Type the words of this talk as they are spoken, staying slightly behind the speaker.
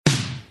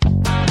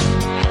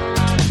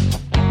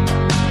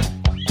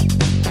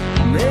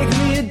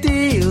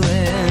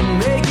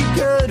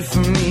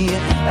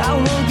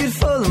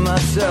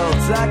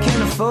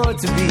afford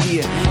to be.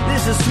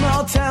 This is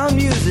small town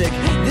music,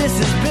 this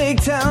is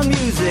big town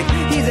music.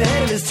 He's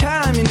ahead of his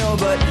time, you know,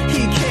 but he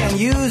can't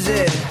use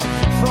it.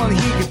 If only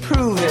he could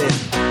prove it.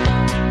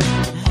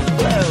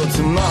 Well,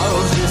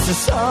 tomorrow's just a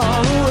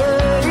song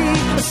away,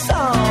 a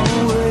song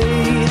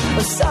away,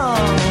 a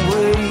song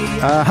away.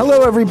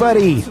 Hello,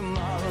 everybody,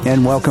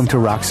 and welcome to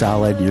Rock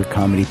Solid, your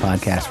comedy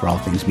podcast for all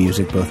things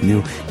music, both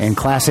new and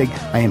classic.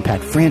 I am Pat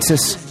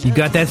Francis. You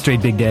got that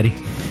straight, Big Daddy.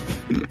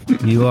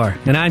 You are.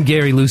 And I'm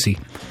Gary Lucy.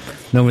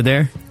 And over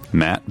there?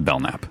 Matt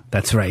Belknap.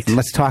 That's right. And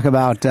let's talk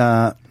about,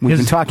 we've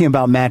been talking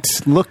about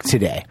Matt's look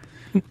today.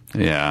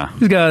 Yeah.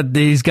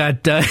 He's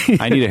got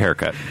I need a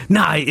haircut.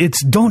 Nah,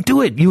 don't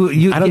do it.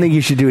 I don't think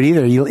you should do it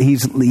either.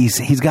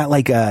 He's got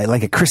like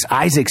a Chris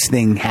Isaacs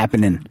thing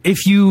happening.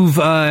 If you've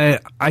I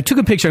took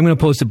a picture, I'm going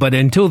to post it, but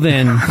until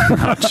then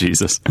Oh,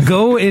 Jesus.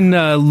 Go and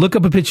look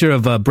up a picture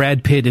of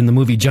Brad Pitt in the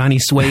movie Johnny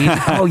Suede.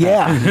 Oh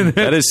yeah.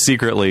 That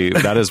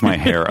is my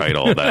hair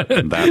idol,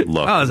 that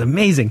look. Oh, it's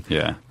amazing.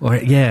 Yeah.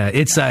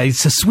 It's a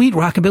sweet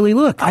rockabilly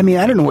look. I mean,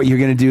 I don't know what you're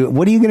going to do.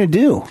 What are you going to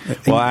do?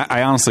 Well,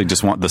 I honestly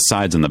just want the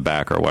sides and the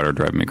back are what are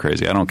driving me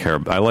crazy. I don't care.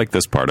 I like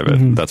this part of it.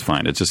 Mm-hmm. That's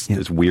fine. It's just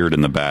it's weird in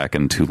the back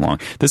and too long.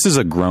 This is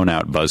a grown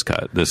out buzz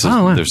cut. There's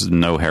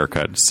no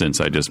haircut since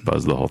I just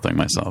buzzed the whole thing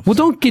myself. Well,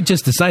 don't get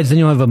just the sides, then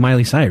you'll have a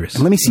Miley Cyrus.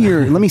 Let me see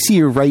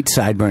your right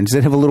sideburns. Does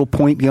it have a little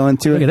point going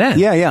through it? Look at that.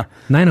 Yeah.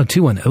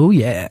 90210. Oh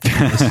yeah.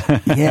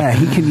 Yeah,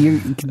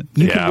 you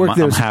could work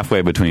those. I'm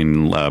halfway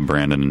between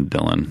Brandon and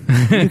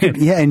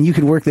Dylan. And you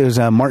could work those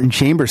Martin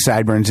Chambers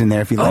sideburns in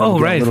there if you let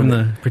them right, from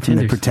the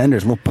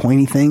Pretenders. Little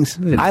pointy things.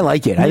 I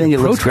like it. I think it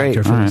looks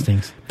great. For those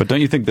things. But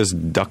don't you think this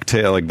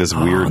ducktail, like this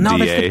weird DA?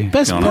 That's the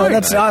best part. No,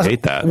 that's I awesome.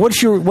 hate that.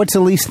 What's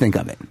Elise think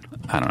of it?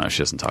 I don't know. She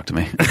doesn't talk to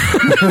me.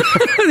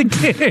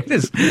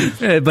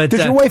 But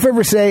does your wife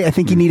ever say, "I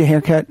think you need a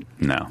haircut"?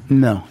 No.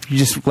 You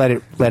just let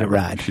it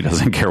ride. She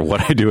doesn't care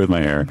what I do with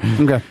my hair.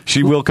 Okay.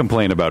 She will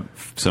complain about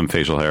some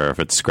facial hair if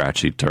it's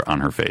scratchy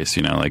on her face.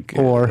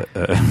 Or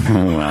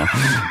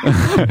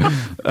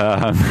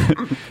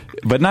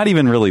but not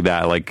even really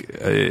that.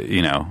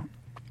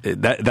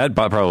 That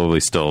probably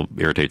still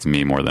irritates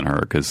me more than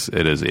her because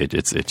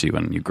it's itchy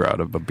when you grow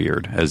out of a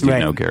beard, as you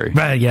know, Gary.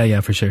 Right?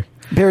 Yeah, for sure.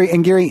 Barry.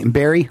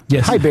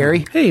 Yes. Hi,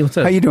 Barry. Hey, what's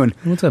up? How you doing?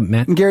 What's up,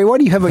 Matt? And Gary, why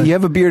do you have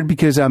a beard?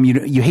 Because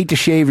you hate to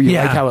shave or you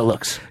like how it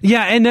looks.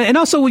 Yeah, and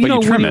also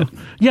you trim it.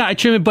 Yeah, I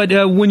trim it. But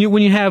when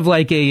you have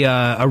like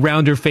a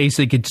rounder face,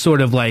 it could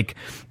sort of like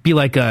be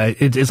like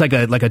it's like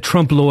a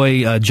trompe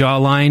l'oeil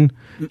jawline.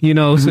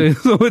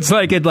 So it's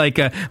like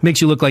it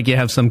makes you look like you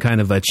have some kind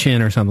of a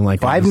chin or something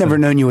like that. Well, I've never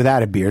known you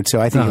without a beard, so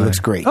I think it looks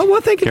great. Oh,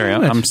 well, thank you Gary,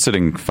 very much. I'm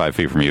sitting 5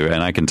 feet from you,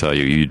 and I can tell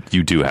you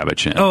do have a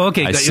chin. Oh,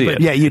 okay. I see it.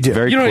 Yeah, you do.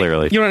 Very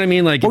clearly. You know what I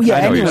mean? Like, well, yeah,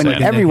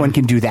 everyone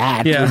can do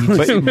that. Yeah.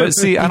 But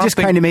see, I he don't just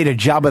think... kind of made a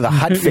Jabba the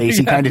Hutt face.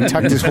 He kind of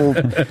tucked his whole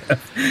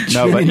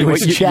No, but into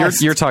his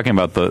chest. you're talking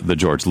about the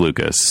George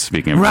Lucas.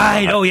 Speaking of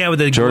right. Oh, yeah, with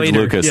the George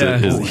waiter. Lucas,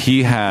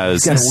 he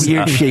has got a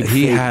weird shaped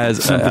he face.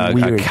 has Something a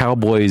weird.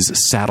 cowboy's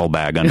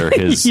saddlebag under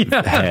his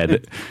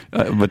head,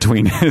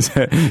 between his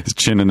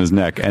chin and his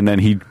neck, and then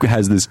he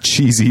has this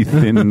cheesy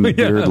thin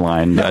beard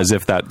line, as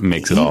if that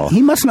makes it all.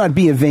 He must not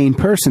be a vain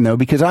person though,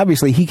 because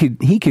obviously he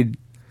could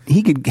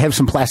have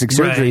some plastic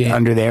surgery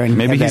under there, and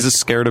maybe he's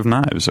scared of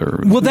knives,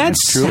 or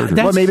that's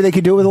well, maybe they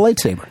could do it with a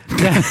lightsaber.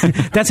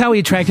 That's how he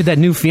attracted that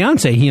new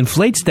fiance. He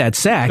inflates that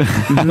sack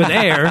with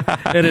air,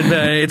 and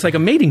it's like a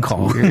mating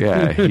call.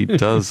 Yeah, he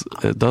does.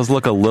 It does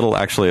look a little.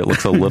 Actually, it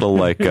looks a little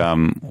like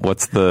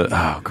what's the?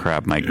 Oh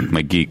crap! My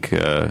geek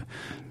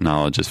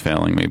knowledge is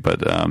failing me,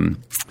 but.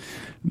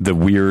 The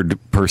weird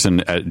person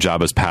at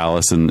Jabba's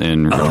palace in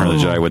Return of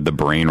the Jedi with the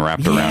brain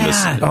wrapped around his.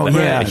 Oh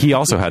yeah, he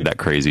also had that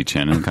crazy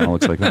chin and kind of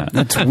looks like that.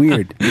 That's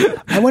weird.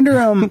 I wonder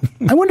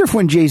if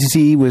when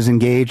Jay-Z was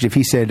engaged, if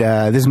he said,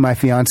 "This is my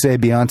fiance,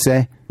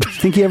 Beyonce."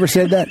 Think he ever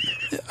said that?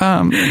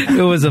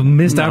 It was a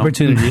missed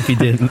opportunity if he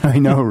didn't. I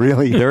know,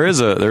 really. There is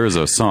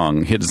a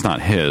song. It's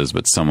not his,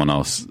 but someone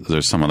else.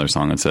 There's some other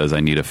song that says, "I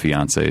need a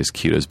fiance as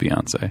cute as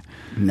Beyonce."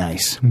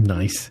 Nice.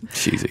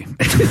 Cheesy.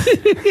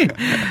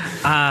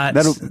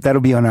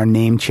 That'll be on our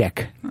name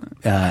check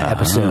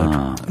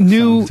episode.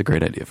 It's a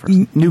great idea for us.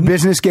 New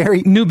business,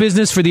 Gary. New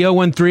business for the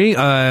 013.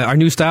 Our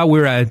new style.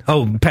 We're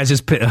Pat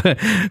just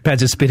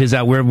spit his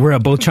out. We're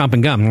both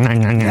chomping gum.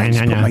 I just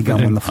put my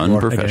gum on the floor.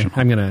 Unprofessional.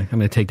 Okay, I'm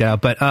gonna take that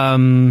out. But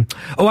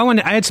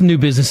I had some new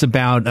business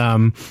about.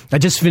 I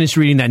just finished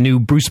reading that new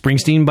Bruce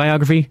Springsteen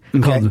biography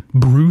called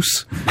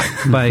Bruce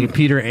by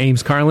Peter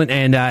Ames Carlin,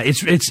 and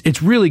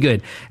it's really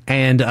good.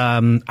 And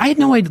I had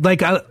no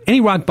idea.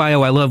 Any rock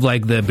bio, I love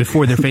like the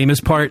before they're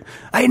famous part.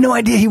 I had no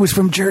idea he was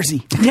from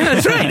Jersey. Yeah,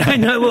 that's right. I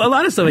know a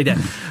lot of stuff like that,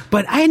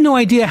 but I had no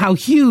idea how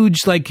huge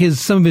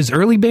some of his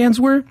early bands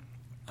were.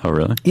 Oh,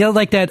 really? Yeah,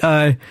 like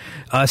that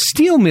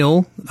steel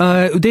mill.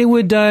 They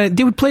would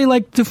play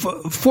like to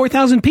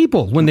 4,000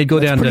 people when they'd go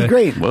down to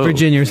great.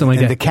 Virginia or something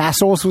like And that. the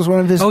Castles was one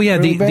of his. Oh yeah,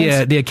 early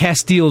bands? the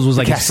Castiles was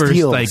like his first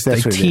Castiles, like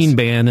that's what it teen is.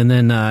 band, and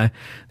then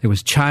there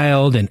was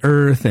Child and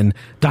Earth and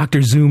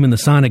Dr. Zoom and the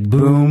Sonic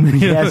Boom.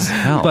 Yes.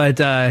 Hell.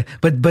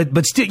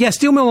 but still, yeah,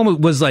 Steel Mill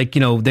was like,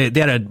 you know, they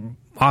had a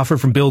offer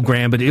from Bill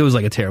Graham, but it was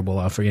like a terrible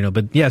offer, you know.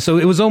 But yeah, so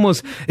it was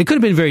almost, it could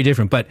have been very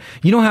different. But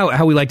you know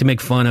how we like to make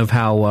fun of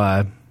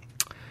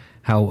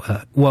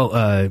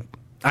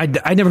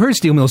I never heard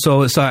Steel Mill,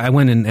 so I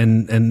went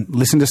and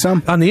Listen to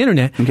some. on the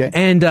internet, Okay.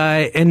 and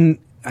I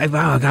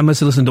must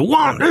have listened to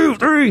 1, 2,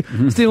 3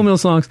 Steel Mill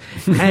songs,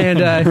 and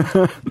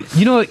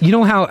you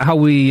know how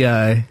we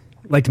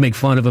like to make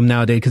fun of him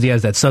nowadays because he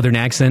has that Southern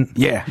accent.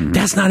 Yeah.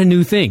 That's not a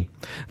new thing.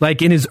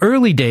 Like in his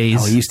early days,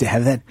 Oh, he used to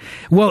have that.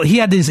 well, he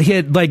had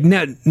like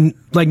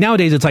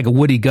nowadays it's like a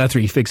Woody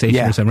Guthrie fixation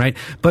Yeah. or something, right?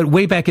 But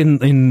way back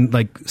in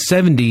like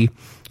 70,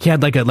 he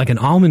had like an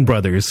Allman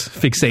Brothers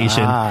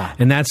fixation,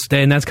 and that's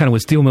kind of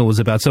what Steel Mill was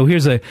about. So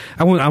here's I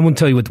won't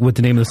tell you what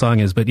the name of the song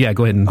is, but yeah,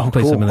 go ahead and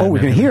play cool. some of that. Oh,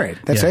 we're man. gonna hear it.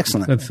 That's Yeah.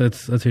 excellent.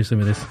 Let's hear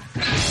some of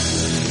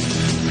this.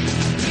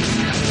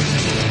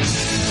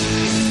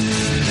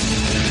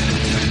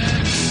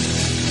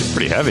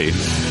 Pretty heavy.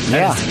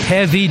 Yeah.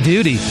 Heavy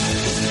duty.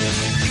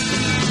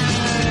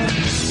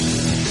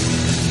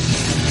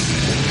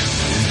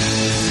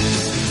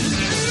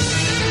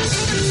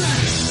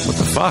 What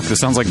the fuck? This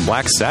sounds like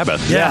Black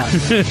Sabbath. Yeah.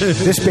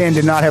 This band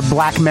did not have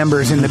black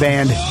members in the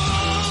band.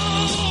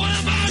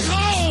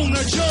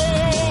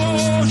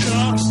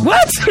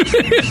 What?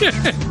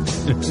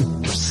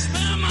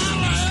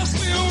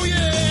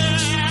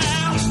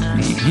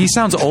 He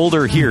sounds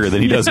older here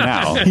than he does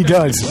now. He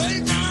does.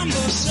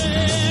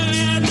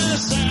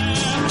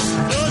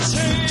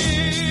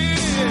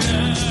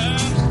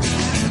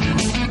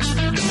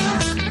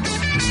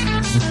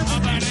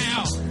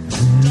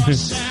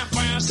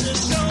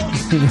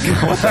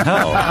 What the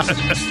hell?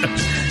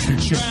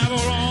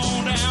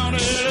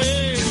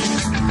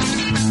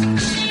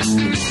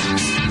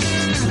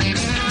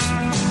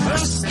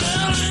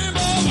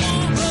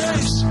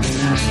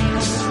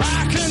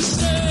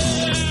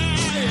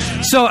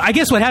 So I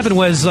guess what happened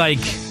was like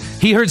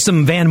he heard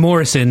some Van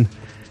Morrison,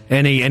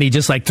 and he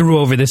just like threw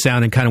over the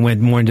sound and kind of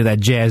went more into that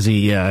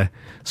jazzy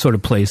sort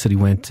of place that he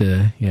went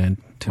to. Yeah.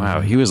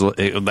 Wow, he was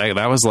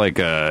that was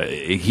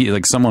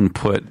like someone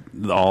put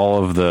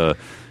all of the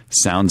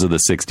sounds of the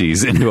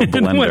 60s into a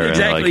blender. Well, And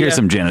exactly, like, here's yeah.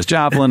 some Janis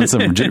Joplin and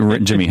some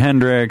Jimi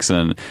Hendrix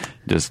and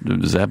just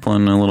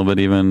Zeppelin a little bit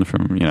even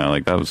from, you know,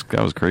 like that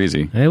was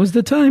crazy. It was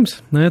the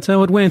times. That's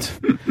how it went.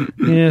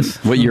 Yes.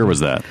 What year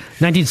was that?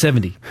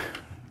 1970.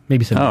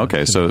 Maybe 70. Oh,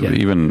 okay. So Yeah.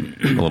 even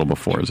a little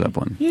before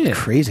Zeppelin. Yeah.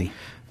 Crazy.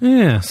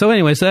 Yeah. So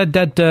anyways,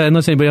 that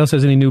unless anybody else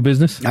has any new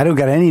business. I don't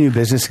got any new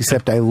business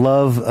except I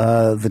love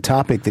the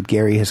topic that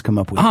Gary has come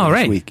up with Oh, this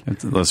right. week.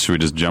 Should we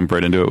just jump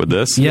right into it with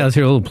this? Yeah, let's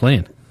hear a little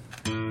playing.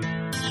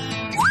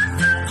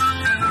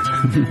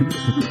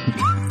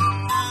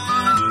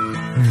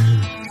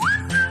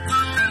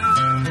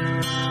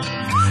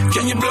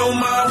 Can you blow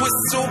my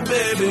whistle,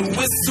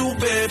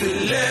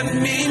 baby, let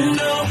me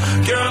know.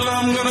 Girl,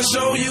 I'm gonna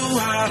show you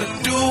how to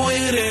do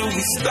it, and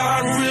we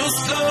start real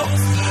slow.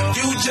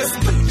 You just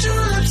put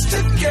your lips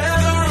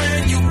together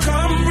and you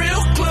come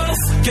real close.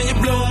 Can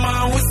you blow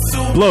my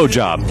whistle?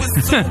 Blowjob.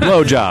 Whistle,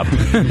 Blowjob.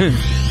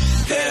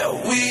 here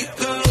we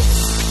go.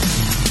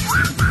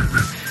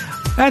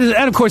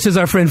 That, of course, is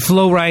our friend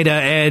Flo Rida,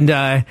 and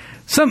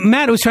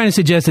Matt was trying to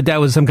suggest that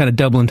was some kind of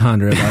double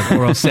entendre about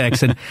oral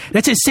sex, and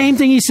that's the same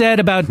thing he said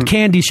about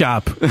Candy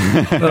Shop. Of,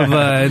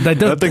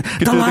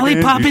 the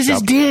lollipop is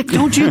his dick.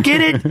 Don't you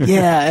get it?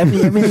 Yeah,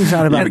 everything's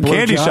not about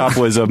Candy blowjob. Shop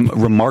was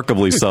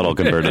remarkably subtle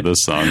compared to this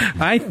song.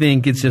 I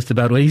think it's just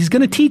about he's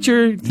going to teach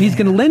her. He's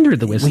going to lend her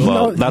the whistle.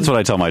 Well, that's what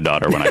I tell my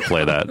daughter when I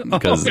play that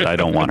because I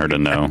don't want her to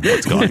know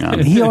what's going on.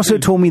 He also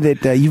told me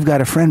that You've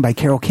Got a Friend by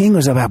Carole King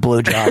was about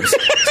blowjobs.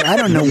 So I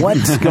don't know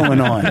what's going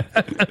on.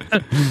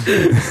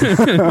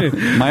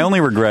 My only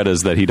regret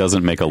is that he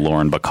doesn't make a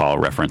Lauren Bacall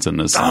reference in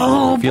this song.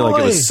 Oh, I feel like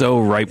it boy. was so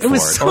ripe for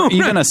was it. so Or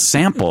even a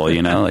sample,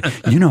 you know? Like,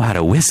 you know how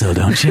to whistle,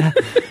 don't you?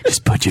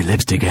 Just put your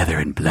lips together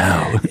and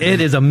blow.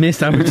 It is a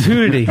missed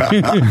opportunity,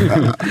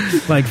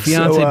 like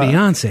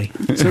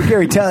Beyonce. So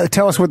Gary,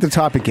 tell us what the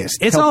topic is.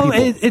 It's Tell all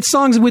people. it's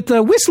songs with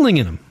whistling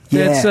in them.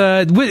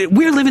 Yeah. It's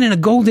we're living in a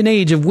golden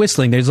age of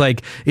whistling. There's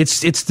like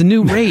it's the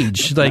new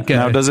rage. Like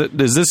Now,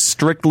 is this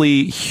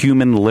strictly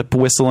human lip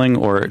whistling,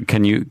 or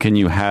can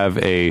you have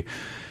a,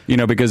 you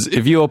know, because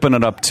if you open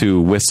it up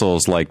to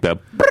whistles like the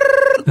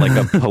like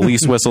a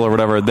police whistle or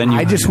whatever, then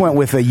I just went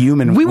with a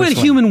human. we went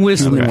human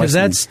whistling Human because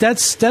whistling.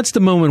 that's the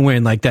moment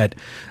when like that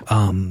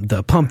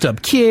the pumped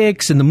up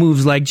kicks and the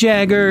moves like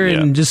Jagger Yeah.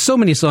 and just so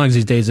many songs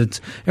these days.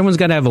 Everyone's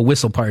got to have a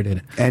whistle part in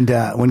it. And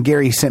when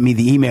Gary sent me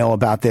the email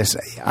about this,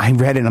 I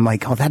read it and I'm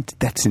like, oh,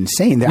 that's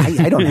insane.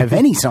 I don't have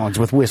any songs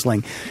with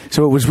whistling.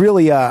 So it was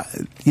really,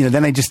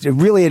 then I just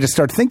really had to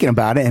start thinking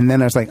about it. And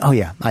then I was like, oh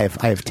yeah, I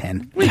have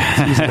 10.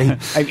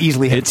 I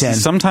easily have 10.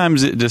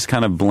 Sometimes it just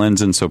kind of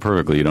blends in so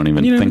perfectly you don't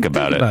even think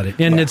about about it.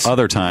 And it's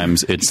other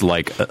times it's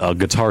like a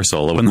guitar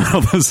solo in the middle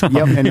of the song.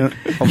 Yep, and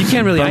you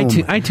can't really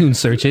iTunes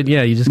search it.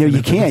 Yeah, you just no,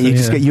 you can't. You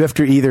just you have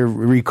to either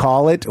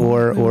recall it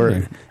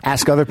or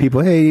ask other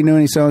people. Hey, you know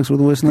any songs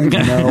with whistling?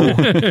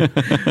 No.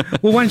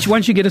 Well, why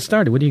don't you get us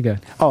started? What do you got?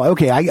 Oh,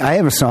 okay. I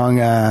have a song.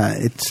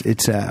 It's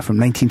from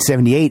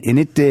 1978, and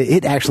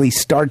it actually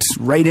starts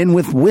right in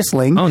with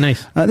whistling. Oh,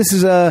 nice. This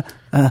is a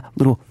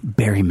little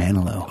Barry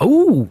Manilow.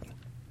 Oh,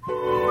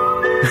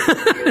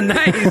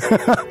 nice.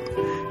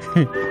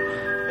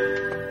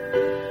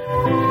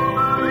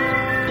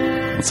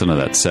 Listen to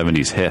that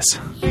 70s hiss.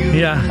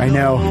 Yeah, I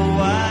know.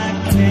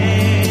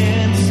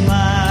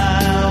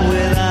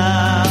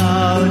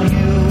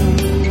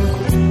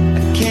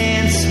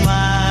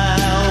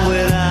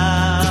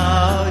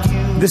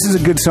 This is a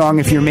good song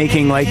if you're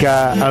making like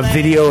a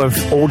video of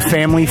old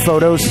family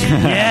photos.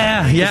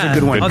 yeah. That's a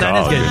good one. Oh,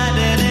 that is good.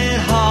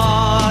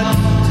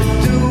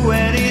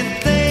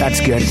 That's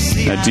good.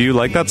 Now, do you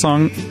like that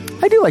song?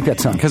 I do like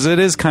that song. Because it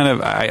is kind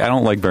of, I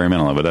don't like Barry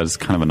Manilow, but that's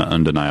kind of an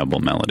undeniable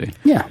melody.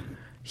 Yeah.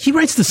 He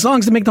writes the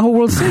songs to make the whole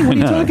world sing. What are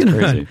you talking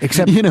about? Crazy.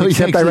 Except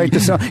I write the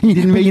song. He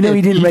didn't write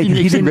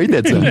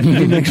that song. He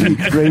didn't actually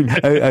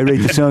write. I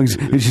write the songs.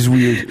 It's just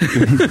weird.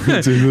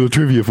 It's a little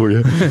trivia for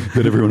you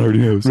that everyone already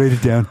knows. Write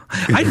it down.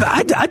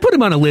 I put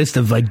him on a list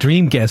of like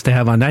dream guests to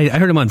have on. I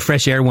heard him on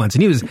Fresh Air once,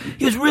 and he was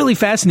really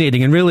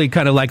fascinating and really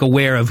kind of like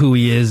aware of who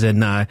he is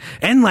and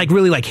like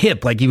really like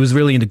hip. Like he was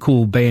really into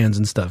cool bands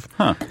and stuff.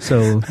 Huh.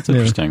 So that's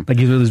interesting. Like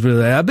he was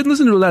really. I've been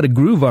listening to a lot of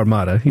Groove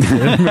Armada. He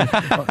said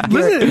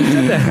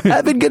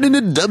I've been getting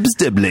into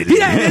dubstep lately.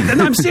 Yeah, and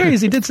I'm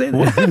serious. He did say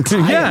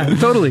that. Yeah,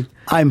 totally.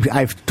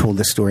 I've told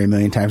this story a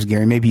million times,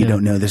 Gary. Maybe you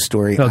don't know this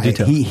story. Oh, do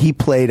tell. He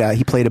played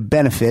a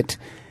benefit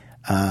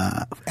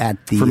at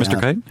the For Mr.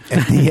 Kite?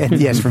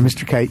 Yes, for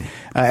Mr. Kite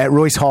at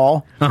Royce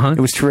Hall. Uh-huh. It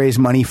was to raise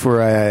money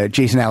for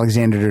Jason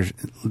Alexander.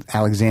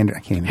 I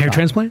can't even Hair talk.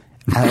 transplant?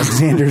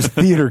 Alexander's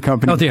Theater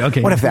Company. Oh,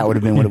 okay. What if that would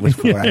have been what it was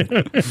for?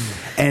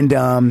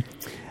 And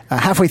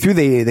halfway through,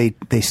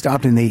 they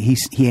stopped and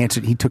he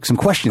answered. He took some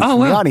questions from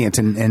the audience,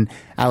 and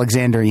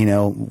Alexander,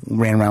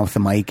 ran around with the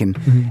mic, and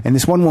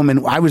this one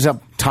woman. I was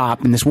up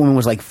top, and this woman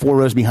was like 4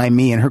 rows behind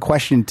me, and her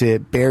question to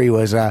Barry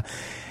was,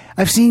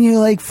 "I've seen you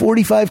like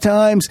 45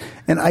 times,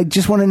 and I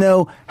just want to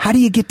know, how do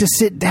you get to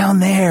sit down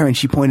there?" And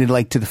she pointed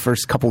like to the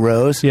first couple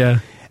rows. Yeah.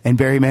 And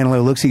Barry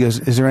Manilow looks. He goes,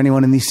 "Is there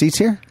anyone in these seats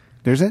here?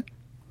 There's it.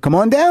 Come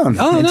on down."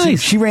 Oh, and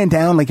nice. She ran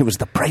down like it was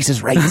The Price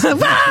is Right.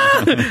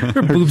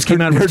 Her boobs came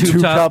out of her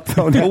tube top.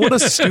 Well, what a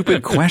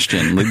stupid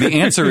question. Like,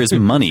 the answer is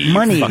money. You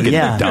Money, fucking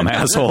yeah. dumb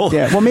asshole.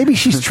 Yeah. Well, maybe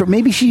she's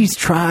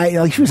tried.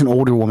 Like, she was an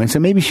older woman, so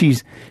maybe she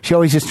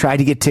always just tried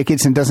to get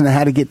tickets and doesn't know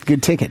how to get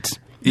good tickets.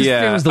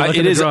 Yeah, was the luck of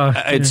it the is. draw.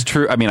 It's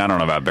true. I mean, I don't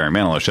know about Barry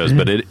Manilow shows,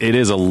 but it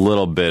is a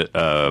little bit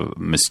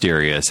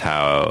mysterious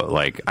how,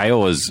 like,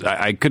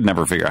 I could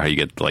never figure out how you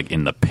get, like,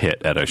 in the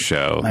pit at a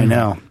show. I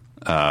know.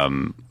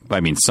 I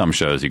mean, some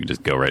shows you could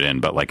just go right in,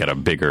 but like at a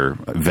bigger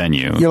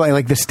venue, You're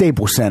like the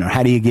Staples Center.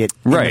 How do you get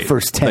in the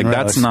first 10 like rows?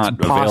 that's not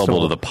It's impossible.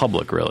 available to the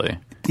public, really.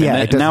 Yeah,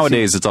 And it doesn't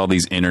nowadays it's all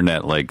these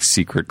internet like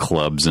secret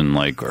clubs and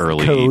like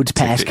early Codes,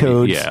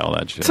 passcodes. Yeah, all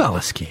that shit. It's all a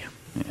scam.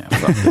 Yeah,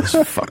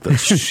 fuck this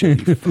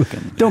shit. You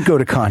fucking. Don't go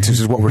to concerts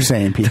is what we're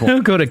saying, people.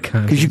 Don't go to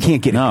concerts. Because you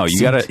can't get No, a you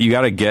seat.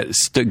 gotta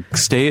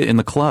stay in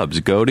the clubs.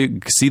 Go to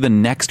see the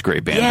next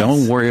great band. Yes.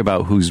 Don't worry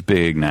about who's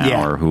big now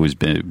Yeah. or who's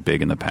been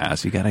big in the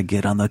past. You gotta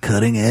get on the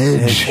cutting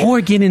edge. Or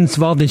get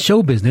involved in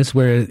show business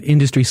where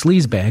industry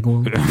sleazebag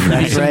will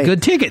buy some right.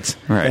 good tickets.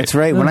 Right. That's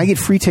right. When I get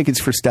free tickets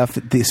for stuff,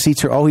 the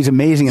seats are always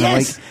amazing, and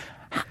Yes. I'm like,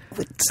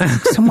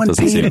 someone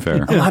Doesn't seem paid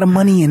fair. a lot of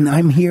money, and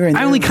I'm here. And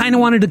I only kind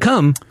of wanted to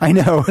come, I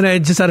know. but I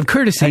just out of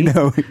courtesy. I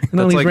know. And That's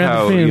only like grabbed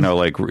how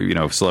the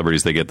fan.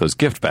 celebrities, they get those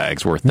gift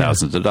bags worth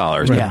thousands of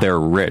dollars, Right. but they're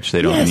rich.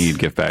 They don't Yes. need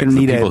gift They bags. don't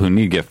The need people it. who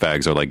need gift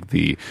bags are like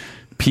the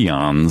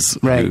peons,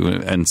 Right.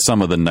 and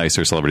some of the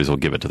nicer celebrities will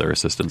give it to their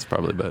assistants,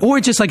 probably. But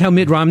Or just like how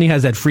Mitt Romney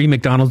has that free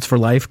McDonald's for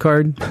life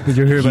card. Did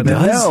you hear about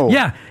that? does? No.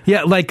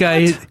 Yeah. Like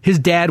his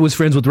dad was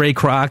friends with Ray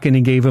Kroc, and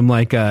he gave him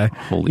like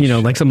Holy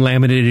shit. like some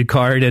laminated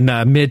card, and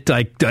Mitt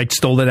like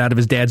stole it out of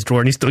his dad's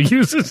drawer, and he still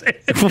uses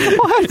it.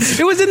 What?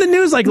 It was in the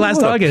news like last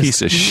what a August.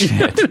 piece of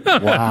shit!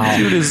 Wow.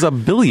 Dude is a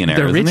billionaire.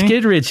 The rich isn't he?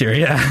 kid richer.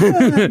 Yeah.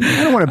 I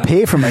don't want to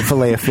pay for my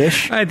fillet of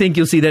fish. I think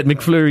you'll see that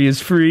McFlurry is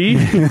free.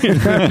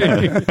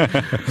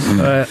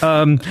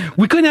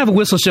 We couldn't have a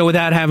whistle show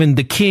without having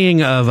the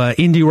king of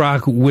indie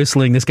rock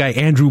whistling, this guy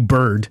Andrew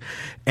Bird.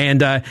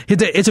 And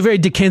it's a very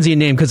Dickensian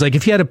name because, like,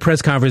 if you had a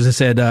press conference that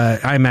said,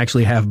 "I'm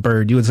actually half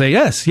bird," you would say,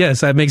 "Yes,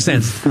 that makes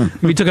sense."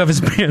 If he took off his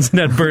pants and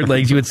had bird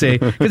legs, you would say,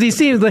 because he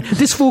seems like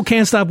this fool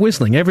can't stop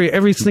whistling.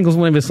 Every single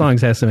one of his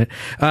songs has some.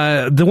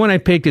 The one I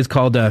picked is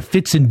called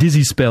 "Fits and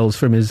Dizzy Spells"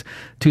 from his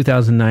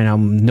 2009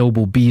 album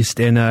 "Noble Beast."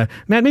 And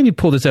Matt, maybe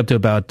pull this up to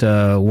about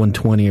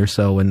 120 or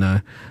so,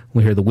 and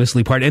we hear the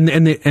whistly part. And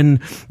this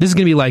is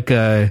gonna be like.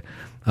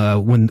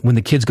 When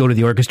the kids go to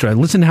the orchestra,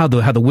 listen to how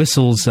the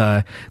whistles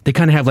they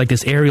kind of have like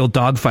this aerial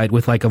dogfight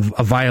with like a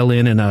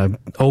violin and a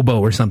oboe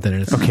or something.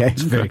 And it's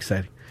very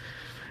exciting.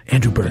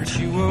 Andrew Bird.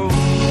 You woke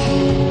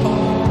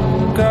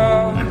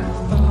up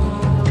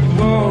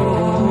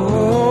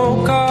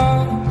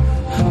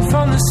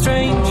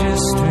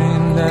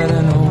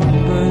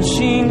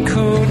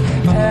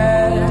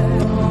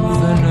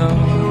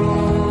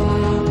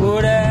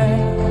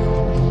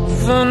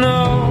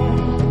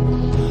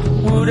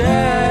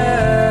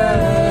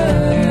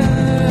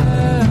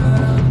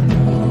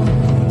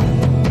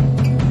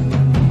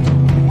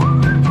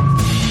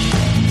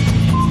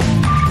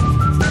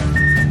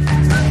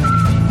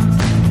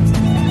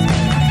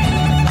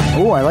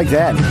Oh, I like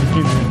that.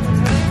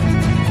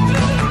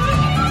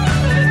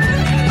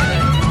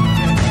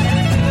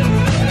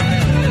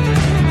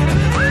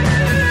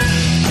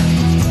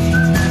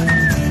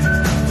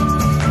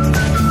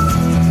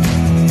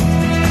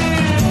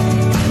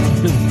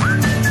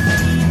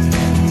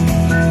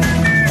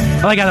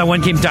 I like how that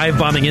one came dive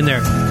bombing in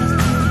there.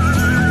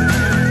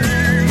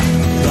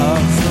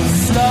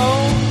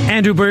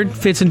 Andrew Bird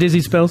fits in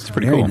Dizzy Spells.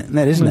 Pretty cool.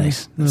 That is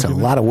nice. It's a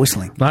lot of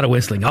whistling. A lot of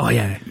whistling. Oh,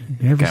 yeah.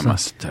 Guy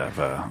must have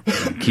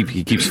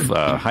he keeps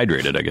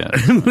hydrated, I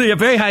guess. Yeah,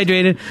 very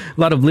hydrated.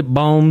 A lot of lip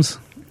balms.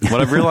 What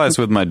I've realized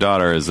with my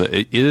daughter is that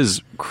it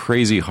is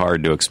crazy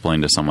hard to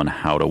explain to someone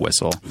how to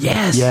whistle.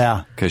 Yes.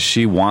 Yeah. Because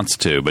she wants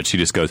to, but she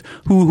just goes,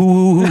 hoo,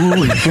 hoo,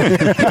 hoo, hoo.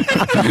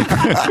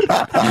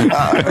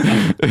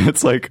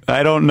 It's like,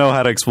 I don't know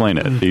how to explain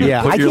it. You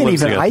Yeah, put I your can't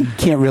lips even. together. I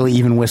can't really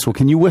even whistle.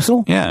 Can you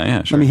whistle?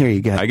 Yeah, sure. Let me hear you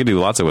go. I can do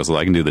lots of whistles.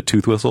 I can do the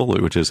tooth whistle,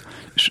 which is.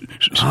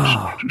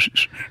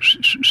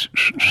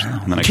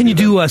 And then I Can you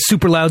do the a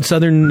super loud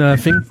southern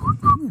thing?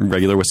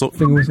 regular whistle?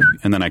 Finger whistle?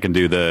 And then I can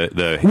do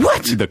the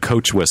What? the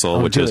coach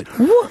whistle, which do is. it.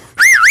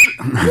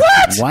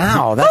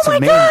 Wow, that's Oh my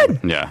amazing.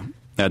 God! Yeah.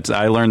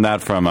 I learned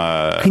that from.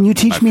 Can you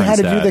teach my me how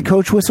to friend's do the dad.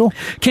 coach whistle?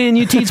 Can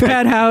you teach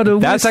Pat how to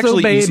That's whistle,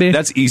 actually baby?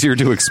 that's easier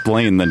to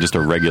explain than just a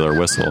regular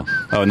whistle.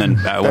 Oh, and then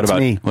That's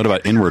me. what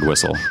about inward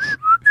whistle?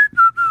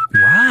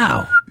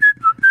 Wow.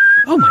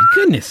 Oh, my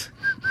goodness.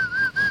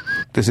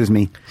 This is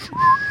me.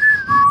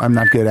 I'm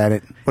not good at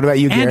it. What about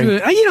you, Gary?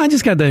 Andrew, I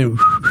just got the...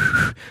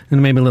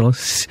 and maybe a little...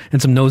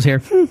 and some nose hair.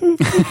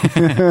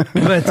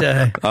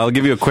 But... I'll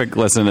give you a quick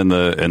lesson in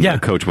Yeah. the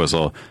coach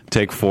whistle.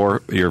 Take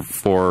your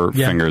four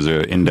Yeah. fingers,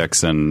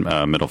 index and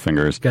middle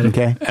fingers, Got it.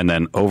 Okay. and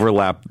then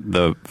overlap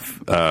the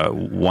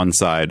one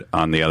side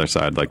on the other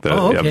side, like the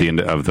Oh, okay.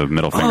 of the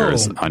middle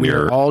fingers on We're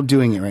your all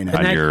doing it right now.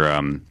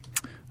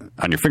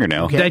 on your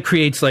fingernail. that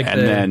creates, like,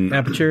 And the then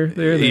aperture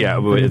there? Yeah,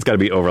 but it's got to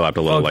be overlapped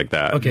a little Oh, like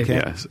that. okay.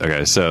 Yes.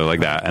 Okay. So like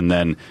that, and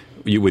then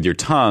with your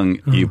tongue,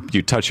 you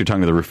touch your tongue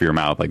to the roof of your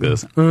mouth like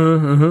this,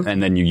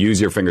 and then you use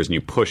your fingers and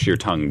you push your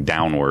tongue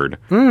downward,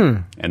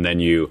 and then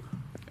you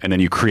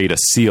create a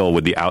seal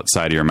with the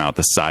outside of your mouth,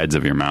 the sides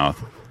of your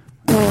mouth,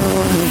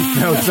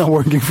 No, it's not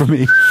working for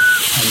me.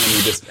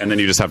 and then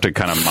you just have to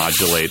kind of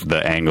modulate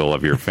the angle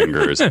of your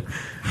fingers.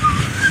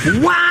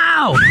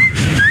 Wow!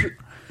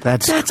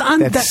 That's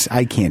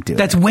I can't do it.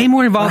 That's way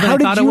more involved How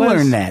than I did thought you it was.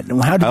 learn that?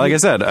 How did Like you- I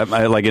said,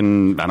 I like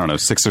in, I don't know,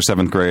 6th or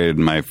 7th grade,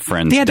 my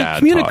friend's They had to dad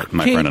communicate taught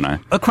my friend and I.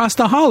 across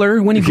the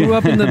holler when he grew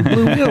up in the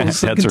Blue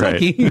Hills of That's right.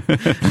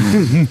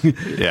 Kentucky.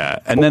 Yeah,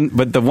 and then,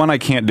 but the one I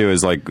can't do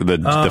is like the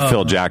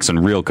Phil Jackson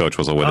real coach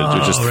whistle with it.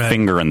 It's just right.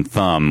 finger and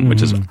thumb,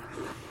 which is.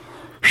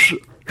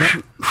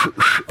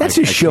 That's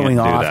just showing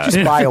can't do off. that.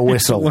 Just buy a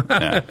whistle.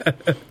 Yeah.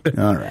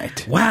 All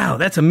right. Wow,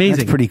 that's amazing.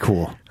 That's pretty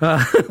cool. All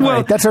well,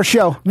 right, that's our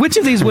show. which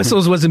of these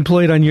whistles was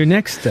employed on your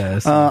next?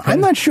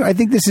 I'm not sure. I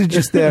think this is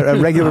just a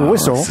regular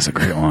whistle. This is a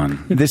great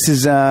one. This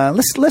is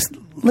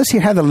let's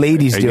hear how the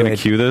ladies Are you do going it.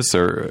 to cue this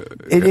or?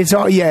 It's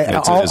all Is it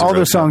all real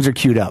those songs are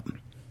queued up.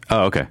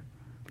 Oh, okay.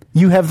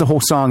 You have the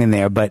whole song in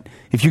there, but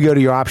if you go to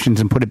your options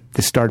and put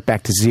the start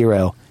back to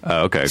 0,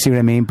 Oh, okay. see what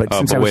I mean? But Oh,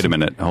 since but I was, wait a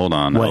minute. Hold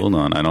on. What? Hold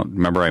on. I don't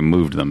remember. I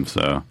moved them.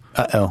 So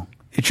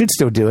it should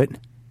still do it.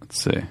 let's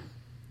see.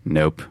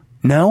 Nope.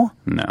 No,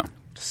 No.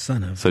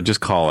 Son of... So just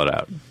call it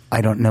out.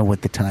 I don't know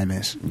what the time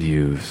is.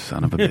 You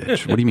son of a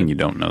bitch. What do you mean you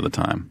don't know the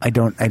time? I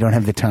don't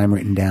have the time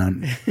written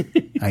down.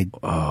 I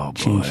Oh,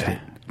 changed boy. it.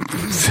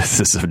 This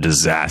is a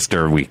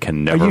disaster. We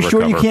can Are never you sure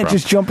you recover can't from.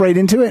 just jump right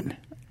into it?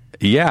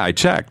 Yeah, I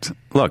checked.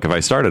 Look, if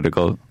I started to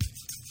go.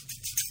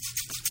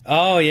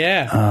 Oh,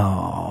 yeah.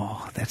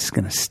 Oh, that's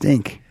gonna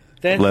stink.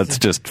 That's, Let's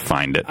just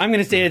find it. I'm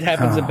going to say it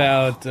happens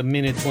about a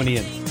minute 20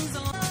 in.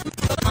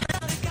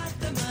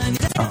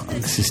 Oh,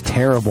 this is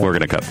terrible. We're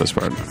going to cut this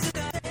part.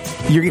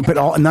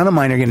 But none of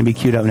mine are going to be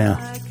queued up now.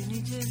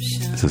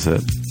 This is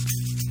it.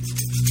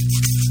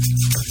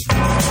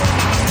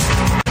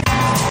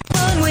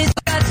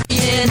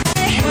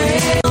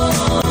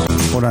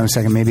 Hold on a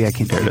second. Maybe I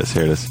can. Here it is.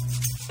 Here it is.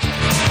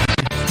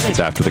 It's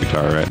after the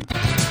guitar, right?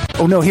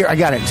 Oh no! Here I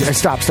got it.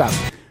 Stop.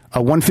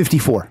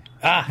 154.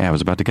 Yeah, I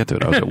was about to get to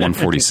it. I was at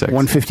 146.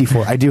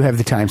 154. I do have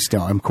the time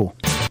still. I'm cool.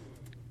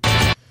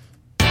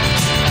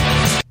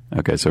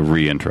 Okay, so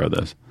re-intro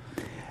this.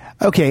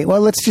 Okay.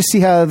 Well, let's just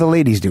see how the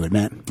ladies do it,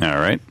 Matt. All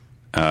right.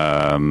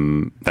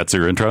 That's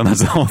your intro.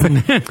 That's the whole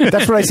thing.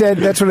 That's what I said.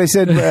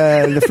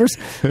 The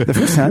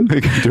first time.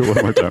 We can do it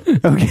one more time.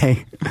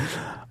 Okay.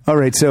 All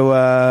right.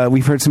 So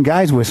we've heard some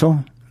guys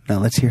whistle. Now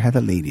let's hear how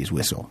the ladies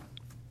whistle.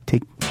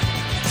 Take.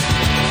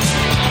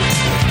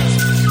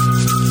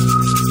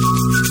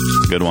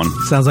 Good one.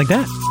 Sounds like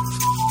that.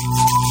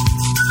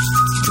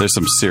 There's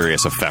some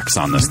serious effects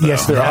on this, though.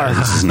 Yes, there are.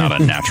 This is not a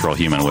natural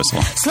human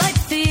whistle. Slide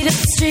feet up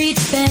the street,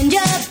 bend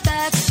your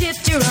back,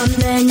 shift your arm,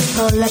 then you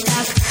pull it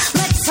back.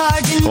 Let's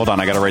harden. Hold on,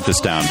 I got to write this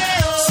down.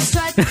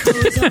 Strike a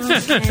pose on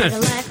a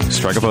Cadillac.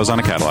 Strike a pose on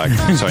a Cadillac.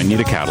 So I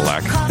need a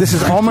Cadillac. This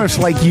is almost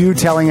like you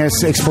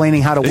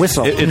explaining how to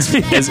whistle.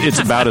 It's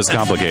about as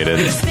complicated.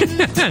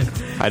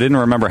 I didn't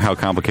remember how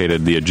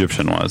complicated the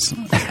Egyptian was.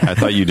 I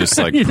thought you just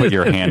like put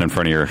your hand in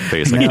front of your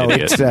face like No, an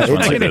idiot. it's, Just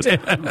went like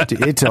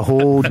this. it's a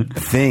whole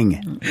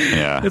thing.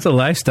 Yeah. It's a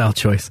lifestyle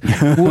choice.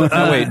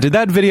 Wait, did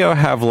that video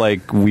have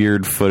like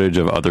weird footage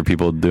of other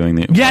people doing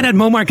the? Yeah, it had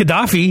Muammar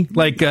Gaddafi,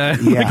 but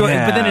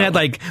then it had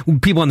like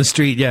people on the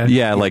street.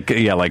 Yeah, like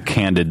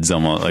candids,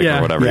 almost like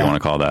or whatever you want to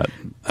call that.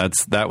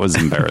 That was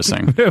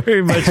embarrassing.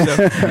 very much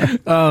so.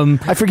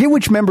 I forget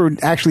which member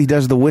actually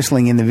does the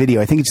whistling in the video.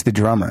 I think it's the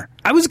drummer.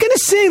 I was gonna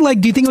say, like,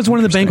 do you think it was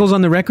one of the Bengals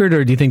on the record,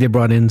 or do you think they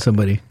brought in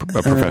somebody? A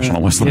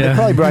professional whistler. Yeah. They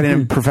probably brought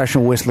in a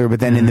professional whistler, but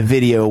then in the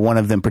video, one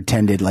of them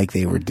pretended like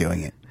they were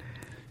doing it.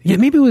 Yeah,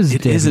 maybe it was.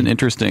 It is an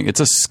interesting. It's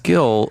a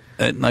skill.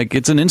 Like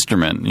it's an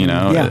instrument. You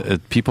know, Yeah.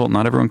 people.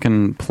 Not everyone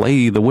can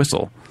play the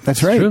whistle.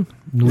 That's right. true.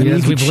 I mean,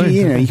 As you, we've could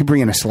learned. you can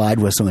bring in a slide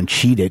whistle and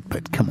cheat it,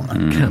 but come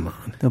on. Come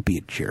on. Don't be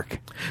a jerk.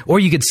 Or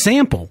you could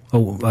sample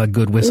a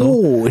good whistle.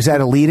 Oh, is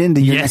that a lead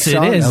into your Yes, next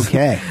song? it is.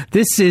 Okay.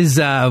 This is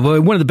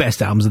one of the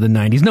best albums of the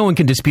 90s. No one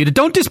can dispute it.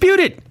 Don't dispute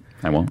it!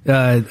 I won't.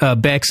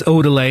 Beck's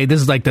Odelay.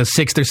 This is like the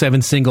 6th or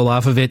 7th single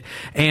off of it.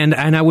 And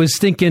I was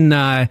thinking,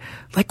 like,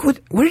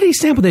 where did he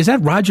sample that? Is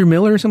that Roger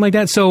Miller or something like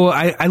that? So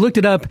I looked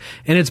it up,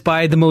 and it's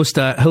by the most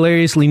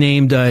hilariously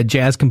named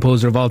jazz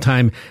composer of all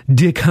time,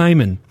 Dick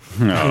Hyman.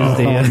 No.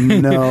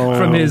 No.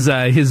 From his In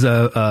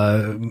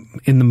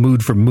the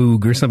Mood for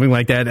Moog or something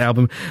like that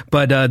album.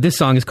 But this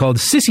song is called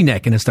Sissy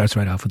Neck, and it starts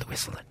right off with the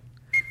whistling.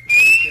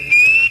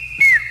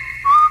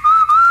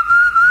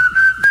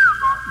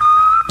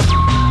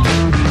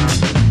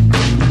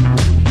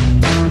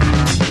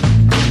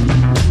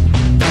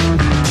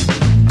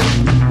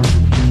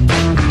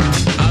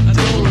 I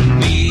don't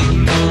need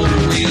no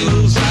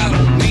wheels, I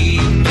don't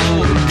need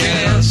no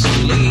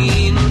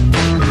gasoline.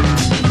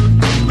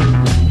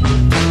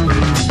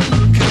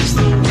 'Cause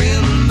the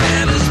wind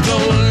that is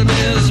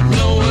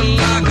blowing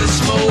like a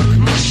smoke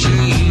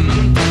machine.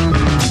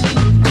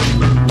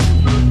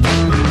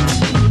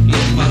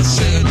 If I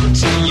said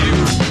to you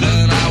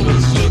that I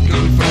was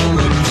looking for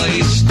a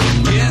place to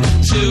get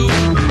to,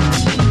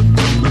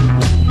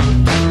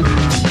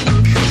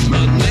 'cause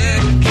my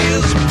neck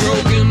is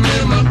broken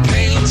and my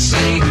pants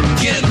ain't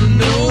getting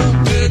no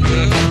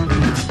bigger.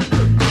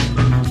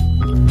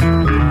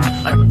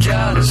 I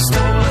got a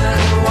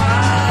stolen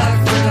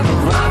wife and a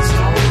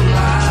rhinestone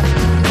life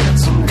and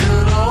some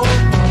good old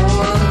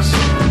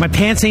boys. My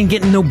pants ain't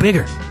getting no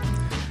bigger.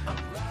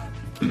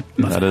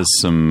 That is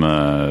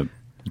some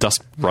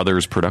Dust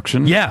Brothers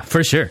production. Yeah,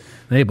 for sure.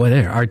 Hey, boy,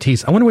 they're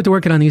artists. I wonder what they're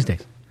working on these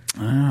days.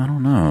 I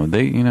don't know. I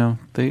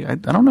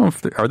don't know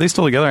if are they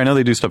still together. I know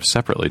they do stuff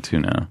separately too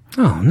now.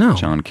 Oh, no.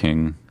 John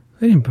King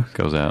They didn't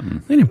goes out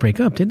and break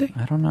up, did they?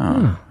 I don't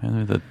know.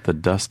 Maybe the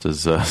dust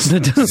is dust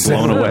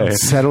blown away.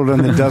 Settled on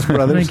the Dust I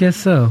Brothers. guess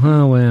so.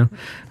 Oh, well.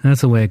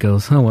 That's the way it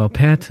goes. Oh, well,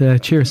 Pat,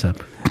 cheer us up.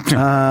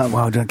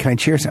 Well, can I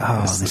cheers? Oh,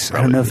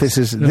 I don't know if this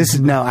is.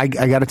 No, I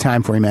got a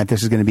time for you, Matt.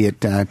 This is going to be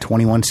at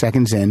 21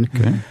 seconds in.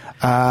 Okay.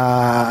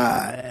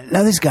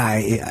 Now, this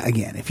guy,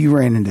 again, if you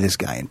ran into this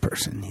guy in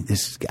person,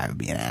 this guy would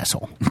be an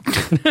asshole.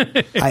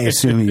 I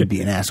assume he would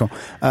be an asshole.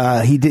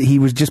 He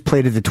was just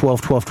played at the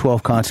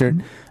 12-12-12 concert.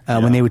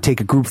 When they would take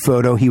a group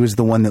photo, he was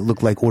the one that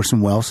looked like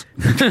Orson Welles.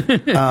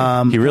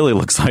 He really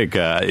looks like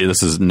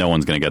no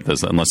one's going to get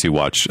this unless you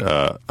watch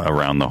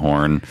Around the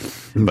Horn.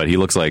 But he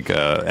looks like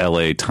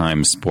L.A.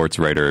 Times sports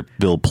writer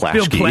Bill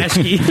Plaschke. Bill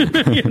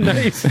Plaschke.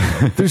 Nice.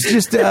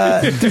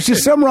 There's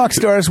just some rock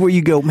stars where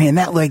you go, man,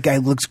 that guy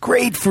looks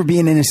great for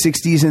being in his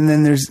 60s, and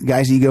then there's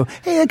guys you go,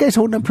 hey, that guy's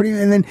holding up pretty,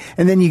 and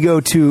then you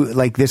go to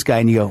like this guy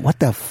and you go, what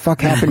the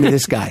fuck happened to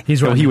this guy?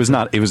 He's Well, right. he was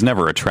not. It was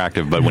never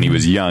attractive, but when he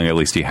was young, at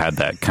least he had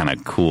that kind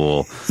of cool.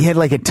 He had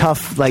like a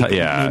tough,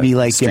 maybe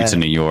like Streets of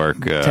New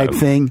York type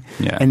thing,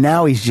 Yeah. and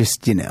now he's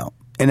just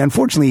and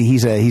unfortunately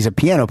he's a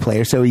piano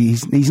player, so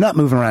he's not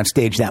moving around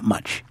stage that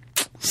much,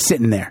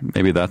 sitting there.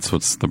 Maybe that's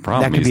what's the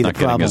problem. That could He's be not the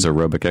getting his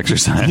problem. aerobic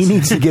exercise. He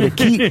needs to get a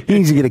key. He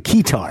needs to get a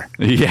keytar.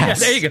 Yes.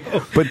 There you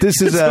go. But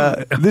this is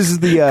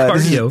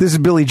Cardio. this is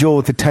Billy Joel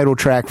with the title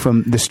track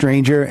from The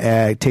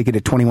Stranger. Take it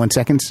at 21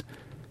 seconds.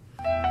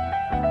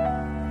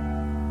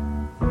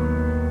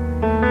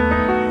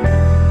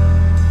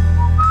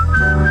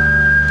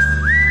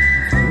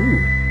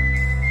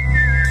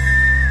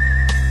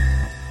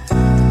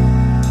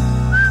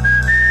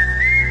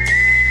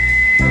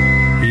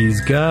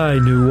 He's Guy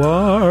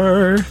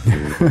Noir.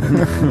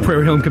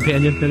 Prairie Home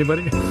Companion.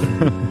 Anybody?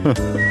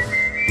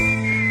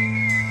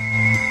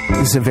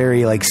 This is a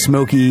very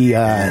smoky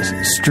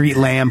street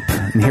lamp,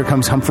 and here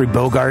comes Humphrey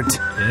Bogart.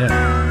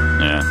 Yeah.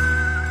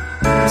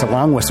 Yeah. It's a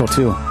long whistle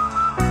too.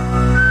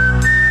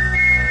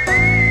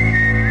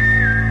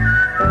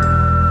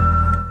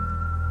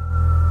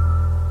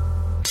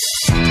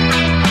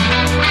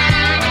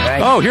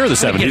 Oh, here are the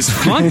It gets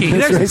 70s. funky.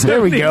 That's right,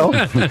 there we go.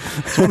 I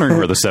was wondering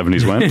where the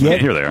 70s went.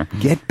 Here they are.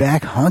 Get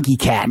back, honky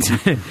cat.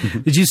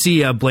 Did you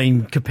see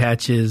Blaine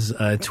Capatch's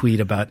tweet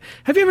about?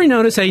 Have you ever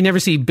noticed how you never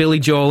see Billy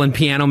Joel and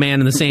Piano Man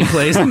in the same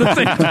place? Blaine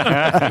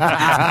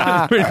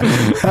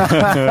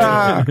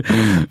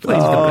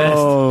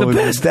the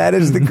best. That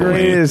is the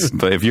greatest.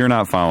 But if you're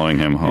not following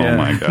him, oh Yeah.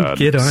 my God.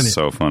 Get on it's it.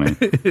 so funny.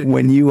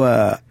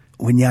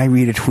 When I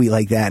read a tweet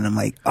like that, and I'm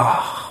like,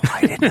 oh,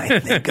 why didn't I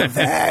think of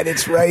that?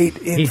 It's right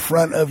in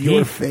front of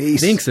your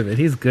face. He thinks of it.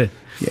 He's good.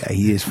 Yeah,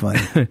 he is funny.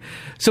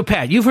 So,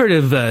 Pat, you've heard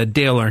of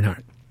Dale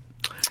Earnhardt.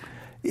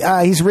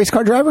 He's a race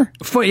car driver?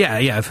 Yeah,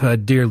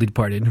 I've dearly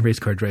departed race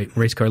car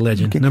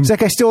legend. Is that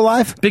guy still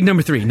alive? Big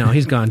number 3. No,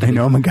 he's gone. I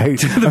know, I'm a guy.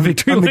 I'm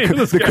victory the, lane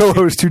of the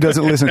co-host who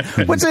doesn't listen.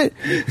 What's it?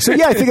 So,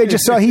 yeah, I think I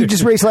just saw he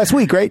just raced last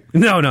week, right?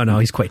 No,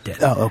 he's quite dead.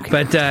 Oh,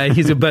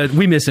 okay. But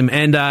we miss him.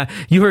 And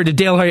you heard of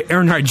Dale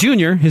Earnhardt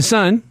Jr., his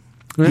son.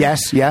 Right?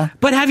 Yes, yeah.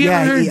 But have you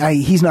ever heard?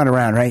 He's not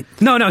around, right?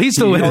 No, he's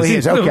still with us. he He's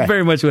is, still okay.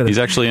 very much with us. He's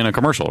actually in a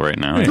commercial right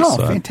now. Oh,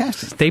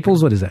 fantastic.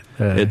 Staples, what is that?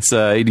 It's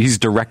he's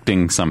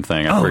directing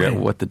something. I forget okay.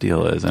 what the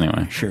deal is.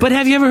 Anyway, Sure. But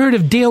have you ever heard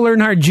of Dale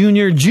Earnhardt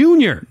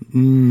Jr.?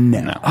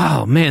 No.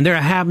 Oh man, they're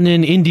a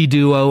happening indie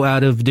duo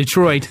out of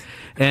Detroit,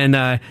 and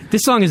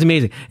this song is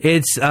amazing.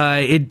 It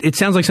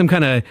sounds like some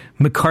kind of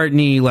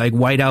McCartney like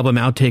White Album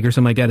outtake or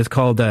something like that. It's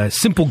called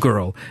 "Simple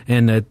Girl,"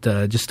 and it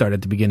just started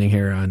at the beginning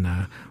here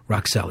on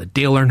Rock Solid.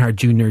 Dale Earnhardt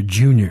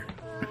Jr.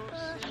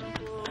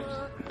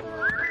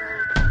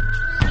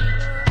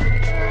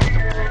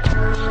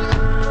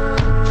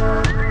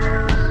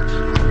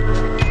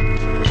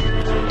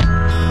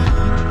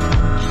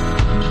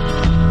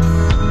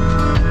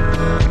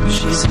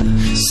 She's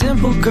a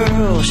simple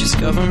girl, she's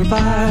governed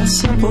by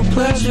simple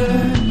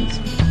pleasures.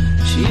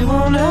 She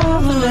won't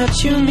ever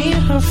let you meet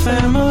her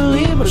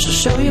family, but she'll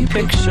show you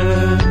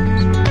pictures.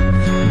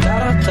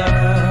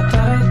 Da-da-da,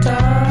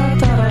 da-da-da,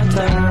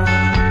 da-da-da.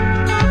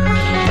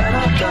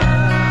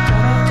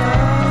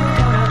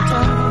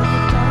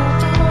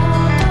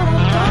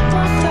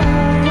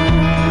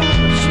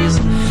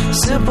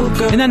 Simple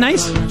girl. Isn't that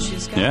nice?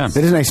 yeah,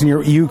 That is nice,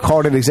 and you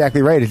called it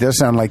exactly right. It does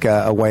sound like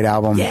a White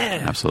Album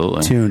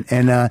absolutely. tune.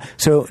 And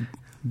so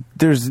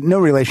there's no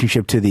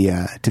relationship to the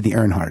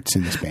Earnhardts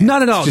in this band.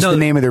 Not at all, It's just no. the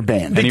name of their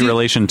band. Any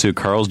relation to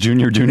Carl's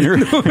Jr. Jr.?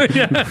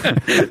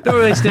 No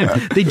relation.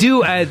 They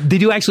do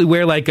actually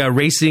wear like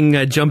racing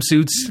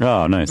jumpsuits.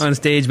 Oh, nice. On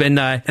stage, and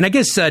I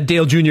guess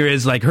Dale Jr.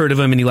 has like heard of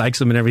him and he likes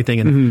him and everything,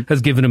 and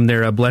has given him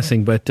their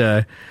blessing. But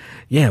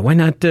yeah, why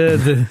not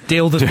the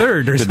Dale the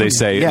Third? Or Did they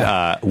say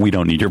Yeah. we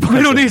don't need your blessing?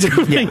 We don't need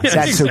your Yeah,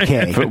 that's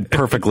okay.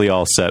 Perfectly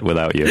all set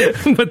without you.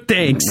 But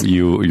thanks.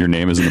 Your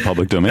name is in the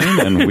public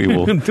domain, and we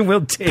will.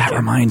 We'll take That it.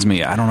 reminds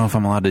me. I don't know if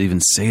I'm allowed to even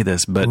say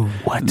this, but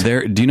what?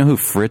 do you know who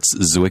Fritz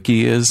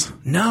Zwicky is?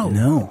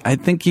 No. I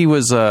think he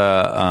was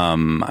I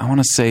want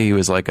to say he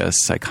was like a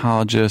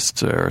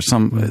psychologist or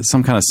some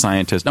kind of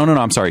scientist. No,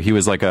 I'm sorry. He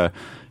was like a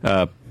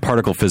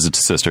particle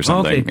physicist or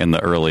something Okay. in the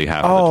early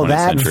half Oh, of the 20th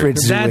that century.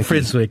 Fritz That Zwicky.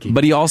 Fritz Zwicky.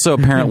 But he also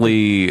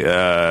apparently,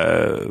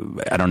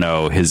 I don't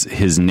know,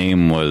 his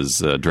name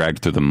was dragged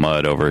through the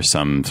mud over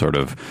some sort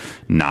of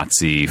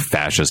Nazi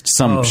fascist,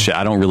 shit.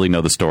 I don't really know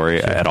the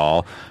story at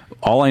all.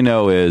 All I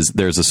know is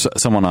there's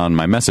someone on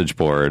my message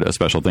board,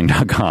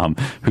 specialthing.com,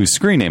 whose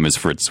screen name is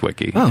Fritz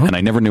Zwicky. Oh. And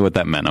I never knew what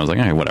that meant. I was like,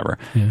 okay, whatever.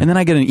 Yeah. And then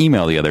I get an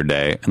email the other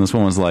day, and this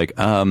one was like,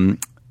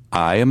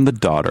 I am the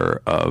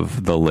daughter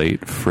of the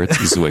late Fritz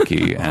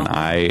Zwicky, and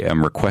I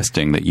am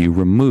requesting that you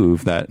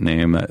remove that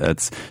name.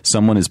 That's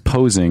someone is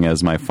posing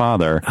as my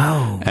father.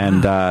 Oh,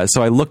 and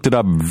so I looked it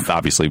up,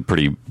 obviously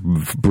pretty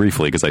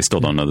briefly, because I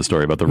still don't know the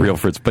story about the real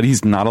Fritz, but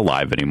he's not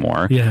alive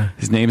anymore. Yeah.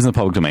 His name is in the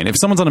public domain. If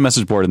someone's on a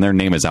message board and their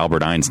name is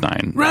Albert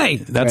Einstein, Right.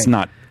 That's Right.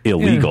 not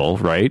illegal,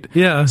 right?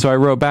 Yeah. So I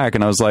wrote back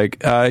and I was like,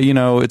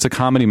 it's a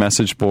comedy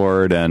message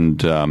board,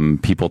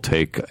 and people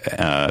take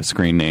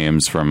screen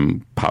names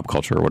from pop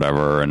culture or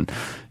whatever, and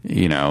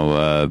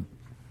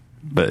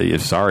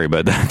but sorry,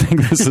 but I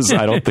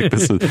don't think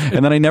this is.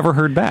 And then I never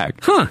heard back.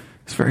 Huh.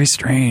 It's very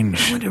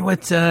strange. I wonder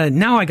what.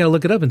 Now I got to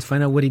look it up and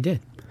find out what he did.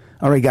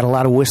 All right, got a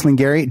lot of whistling,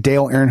 Gary.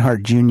 Dale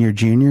Earnhardt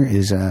Jr.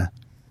 is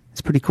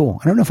it's pretty cool.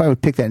 I don't know if I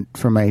would pick that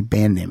for my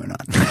band name or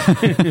not,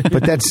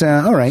 but that's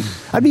all right.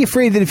 I'd be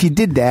afraid that if you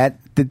did that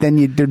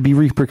then there'd be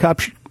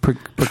repercussions.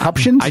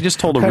 I just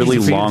told a really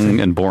long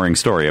and boring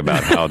story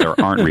about how there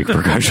aren't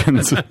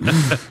repercussions.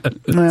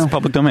 It's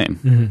public domain.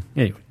 Mm-hmm.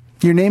 Anyway.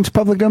 Your name's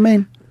public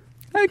domain?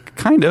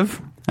 Kind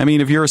of. I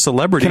mean, if you're a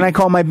celebrity, Can I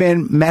call my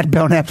band Matt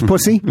Belknap's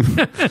Pussy?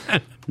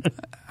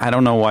 I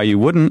don't know why you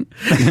wouldn't.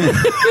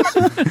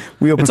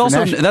 We open It's for also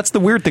Nash- that's the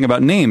weird thing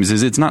about names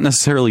is it's not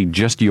necessarily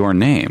just your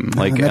name.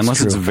 Like that's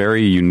unless it's true.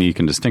 very unique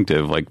and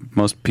distinctive. Like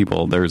most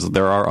people, there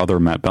are other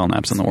Matt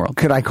Belknaps in the world.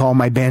 Could I call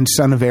my band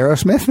Son of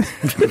Aerosmith?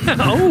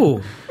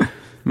 Oh.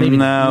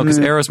 No, because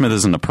Aerosmith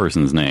isn't a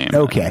person's name.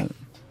 Okay.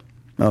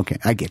 Okay,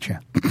 I get you.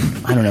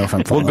 I don't know if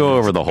I'm. We'll go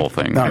over the whole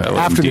thing All right, with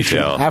after some the show.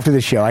 detail. After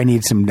the show, I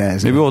need some.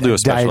 Maybe we'll do a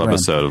special diagram.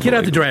 episode of Get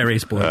out the dry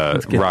erase board.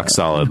 Let's get rock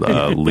solid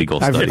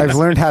legal I've studies.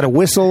 learned how to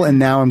whistle, and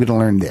now I'm going to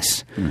learn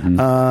this.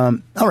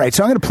 All right,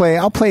 so I'm going to play.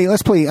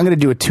 Let's play. I'm going to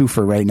do a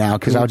twofer right now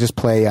because I'll just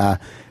play.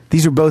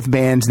 These are both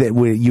bands that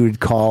you would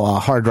call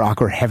hard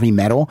rock or heavy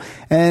metal,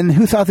 and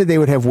who thought that they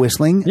would have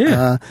whistling?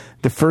 Yeah.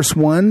 The first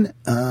one.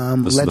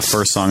 This is the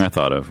first song I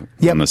thought of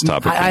Yep, on this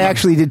topic. I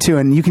actually did too,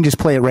 and you can just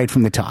play it right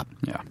from the top.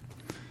 Yeah.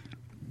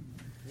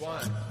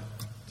 1,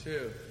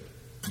 2,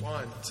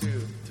 1, 2,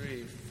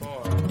 3, 4.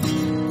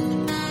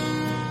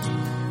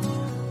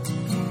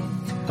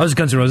 Oh, it's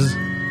Guns N' Roses.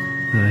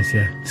 Nice,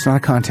 yeah. It's not a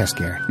contest,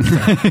 Gary.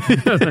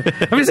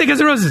 I'm going to say Guns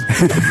N' Roses.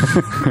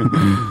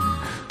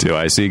 Do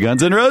I see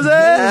Guns N' Roses?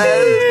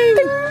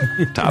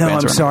 Top No,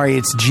 answer. I'm sorry.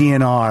 It's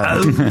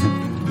GNR.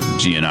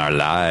 GNR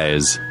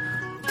lies.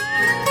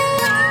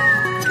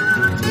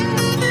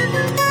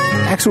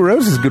 Axl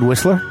Rose is a good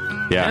whistler.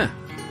 Yeah.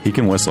 He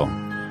can whistle.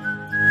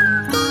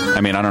 I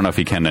mean, I don't know if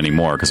he can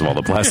anymore because of all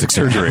the plastic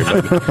surgery,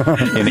 but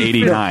in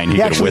 '89 he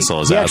could whistle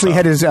his He ass actually off.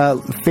 had his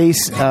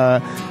face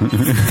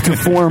to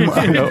form.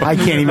 I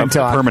can't even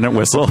talk. Permanent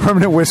whistle.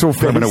 Permanent whistle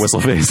face. Permanent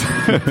whistle face.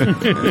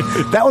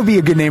 That would be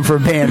a good name for a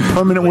band.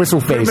 Permanent whistle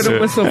face.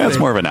 Permanent whistle That's face.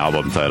 more of an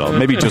album title.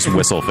 Maybe just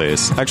Whistle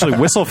Face. Actually,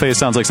 Whistle Face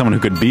sounds like someone who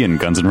could be in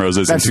Guns N'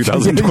 Roses in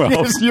 2012.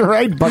 Yes, you're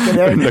right.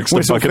 Buckethead. Next to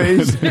Whistle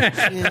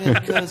Buckethead.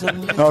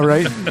 face. All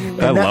right.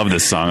 I love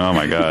this song. Oh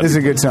my god, This is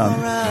a good song.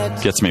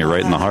 gets me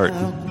right in the heart.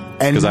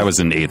 And Because I was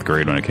in 8th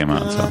grade when it came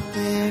out. So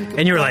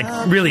And you were like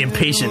really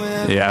impatient.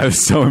 yeah, I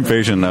was so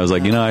impatient. I was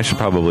like, I should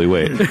probably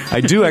wait.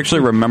 I do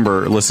actually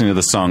remember listening to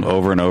the song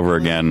over and over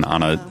again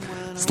on a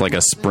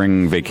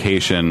spring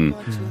vacation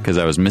because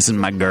I was missing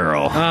my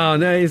girl, Oh,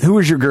 nice. who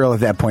was your girl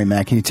at that point,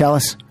 Matt? Can you tell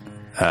us?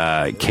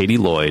 Katie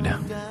Lloyd.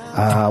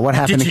 What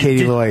happened to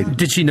Katie Lloyd?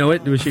 Did she know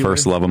it? Was she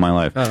First love of my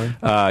life.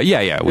 Oh.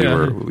 Yeah, we Yeah.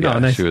 were. Oh, Yeah,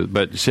 nice. she was,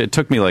 but it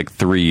took me like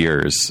 3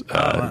 years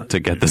to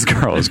get this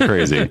girl. It was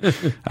crazy.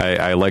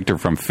 I liked her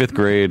from 5th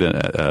grade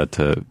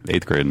to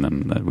 8th grade, and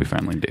then we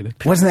finally dated.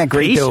 Wasn't that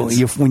great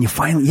Patience. though? When you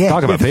finally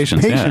Talk about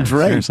patience. Patience, Yeah,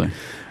 right? seriously.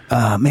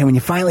 Man,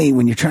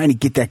 when you're trying to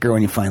get that girl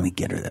and you finally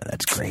get her,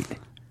 that's great.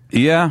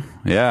 Yeah.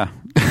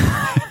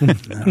 I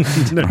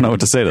don't know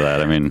what to say to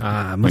that. I mean,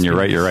 when you're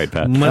right, you're right,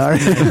 Pat.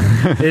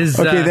 Is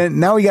Okay, then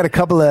now we got a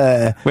couple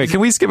of. Wait, can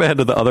we skip ahead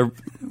to the other?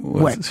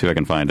 What? Let's see if I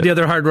can find it. the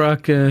other hard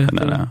rock?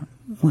 No.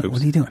 What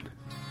are you doing?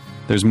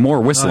 There's more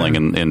whistling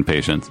in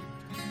Patience.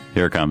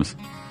 Here it comes.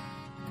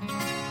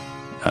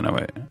 Oh, no,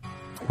 wait.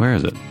 Where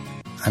is it?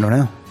 I don't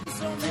know.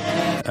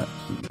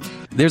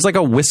 There's like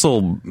a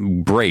whistle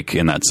break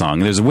in that song.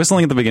 There's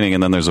whistling at the beginning,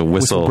 and then there's a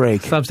whistle.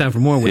 Break. Stops down for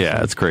more whistling.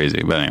 Yeah, it's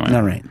crazy. But anyway.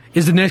 All right.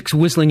 Is the next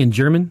whistling in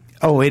German?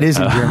 Oh, it is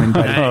in German.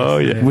 But Oh,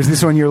 yeah. Was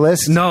this on your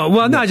list? No.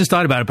 Well, no, I just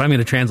thought about it, but I'm going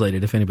to translate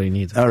it if anybody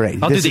needs it. All right.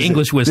 I'll do This the is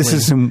English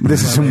whistling.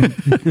 This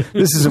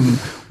is some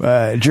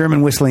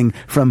German whistling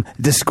from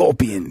the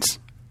Scorpions.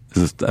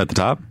 Is this at the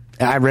top?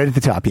 I read at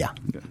the top. Yeah,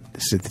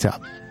 this is at the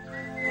top.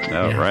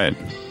 Oh, Yeah. right.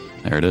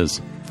 There it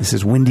is. This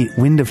is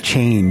Wind of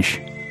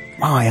Change.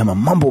 Wow, I am a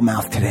mumble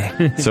mouth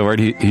today. So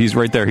he's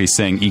right there. He's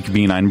saying "Ich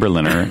bin ein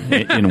Berliner"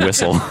 in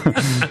whistle.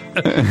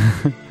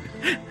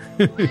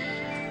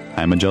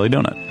 I'm a jelly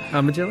donut.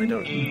 I'm a jelly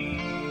donut.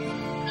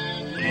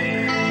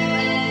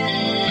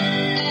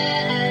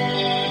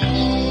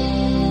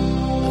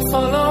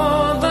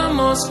 Follow the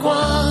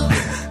Moskwa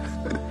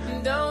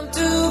down to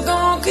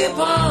Gonky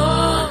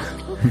Park,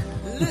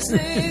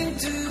 listening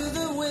to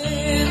the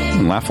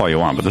wind. Laugh all you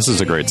want, but this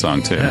is a great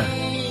song too.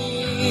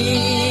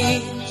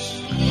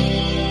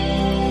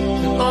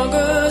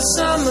 August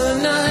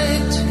summer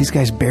night. These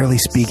guys barely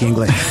speak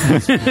English.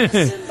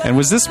 And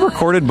was this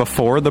recorded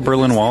before the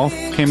Berlin Wall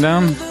came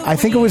down, I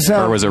think it was.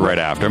 or was it right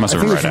after? It must I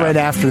have think been it was right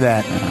after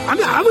that.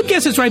 I would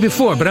guess it's right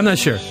before, but I'm not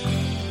sure.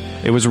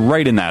 It was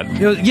right in that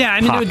Yeah,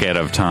 I mean, pocket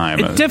of time.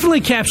 It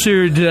definitely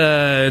captured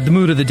the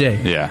mood of the day.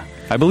 Yeah.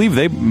 I believe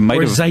they might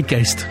Or have.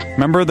 zeitgeist.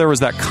 Remember, there was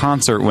that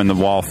concert when the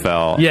wall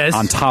fell. Yes.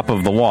 On top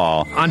of the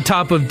wall. On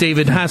top of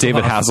David Hasselhoff.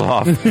 David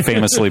Hasselhoff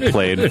famously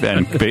played,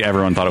 and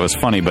everyone thought it was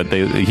funny, but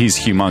he's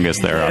humongous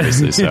there,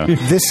 obviously. So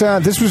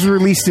This was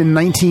released in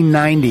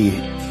 1990.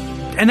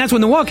 And that's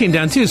when the wall came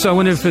down, too, so I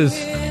wonder if it's...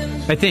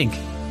 I think.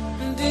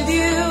 Did you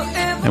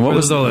ever? And what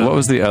was all that? what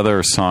was the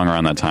other song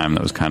around that time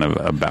that was kind of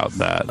about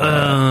that?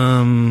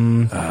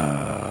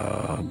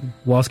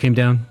 Walls Came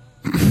Down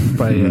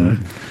by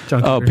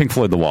John Oh, Cougar. Pink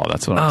Floyd, The Wall.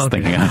 That's what I was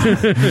okay. thinking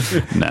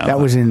of. No,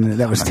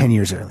 That was 10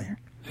 years earlier.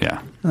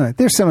 yeah. All right,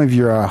 there's some of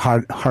your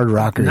hard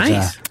rockers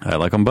Nice. I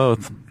like them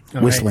both.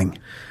 whistling.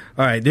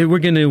 All right, we're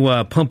going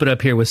to pump it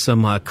up here with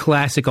some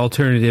classic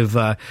alternative.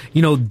 The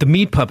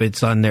Meat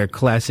Puppets on their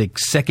classic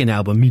second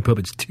album, Meat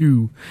Puppets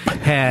 2,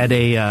 had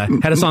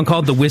a song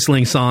called "The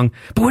Whistling Song,"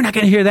 but we're not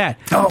going to hear that.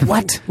 Oh,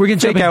 what? We're going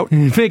to Fake out.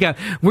 Fake out.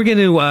 We're going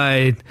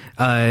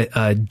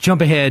to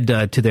jump ahead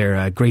to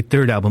their great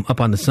third album, Up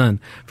on the Sun,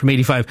 from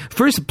 '85.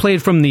 First, play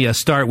it from the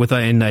start with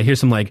and here's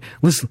some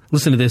listen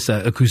to this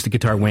acoustic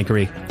guitar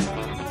wankery.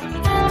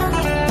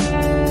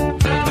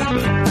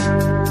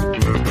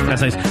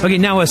 That's nice. Okay,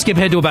 now skip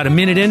ahead to about a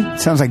minute in.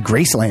 Sounds like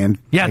Graceland.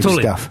 Yeah, type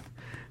totally. Stuff.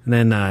 And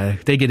then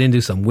they get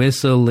into some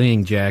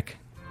whistling, Jack.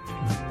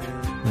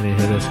 Let me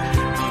hear this.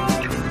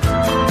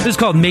 This is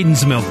called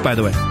Maiden's Milk, by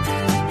the way.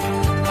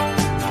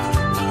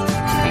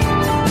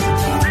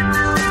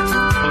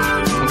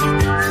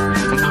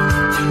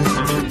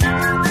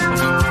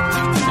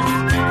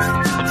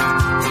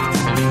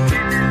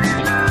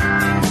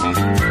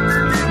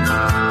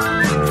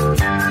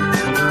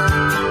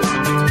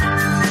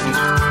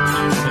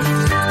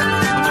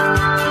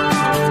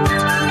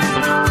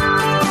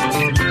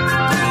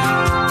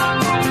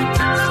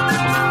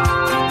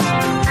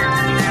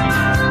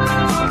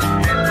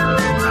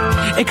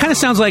 It kind of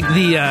sounds like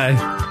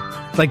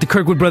the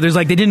Kirkwood brothers,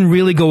 like they didn't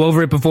really go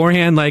over it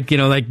beforehand, like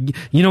what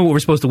we're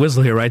supposed to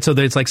whistle here, right? So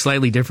that it's like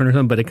slightly different or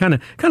something, but it kind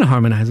of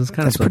harmonizes.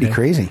 That's pretty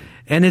crazy.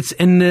 And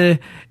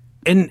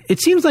and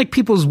it seems like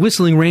people's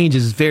whistling range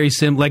is very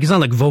similar. Like it's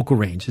not like vocal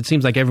range. It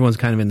seems like everyone's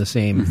kind of in the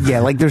same. Yeah,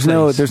 like there's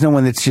no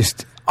one that's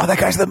just, oh, that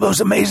guy's the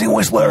most amazing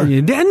whistler. Yeah,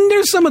 and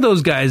there's some of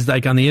those guys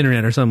like on the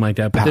internet or something like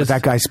that. But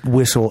That guy's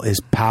whistle is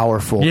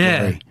powerful.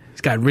 Yeah. Gary.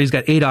 He's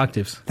got 8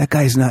 octaves. That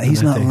guy's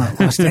he's not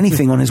lost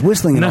anything on his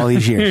whistling in all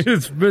these years.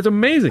 It's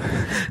amazing.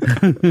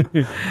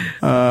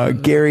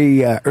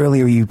 Gary,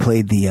 earlier you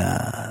played the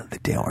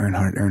Dale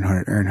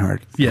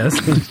Earnhardt Yes.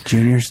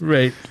 Juniors.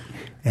 Right.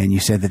 And you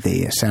said that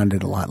they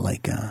sounded a lot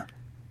like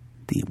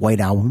the White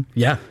Album.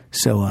 Yeah.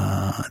 So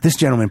this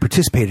gentleman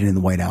participated in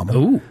the White Album.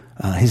 Ooh.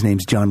 His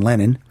name's John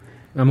Lennon.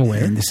 I'm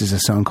aware. And this is a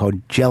song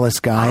called Jealous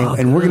Guy. Oh,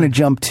 and we're good. going to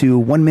jump to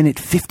 1 minute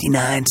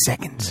 59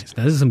 seconds.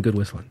 Now, this is some good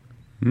whistling.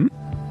 I'm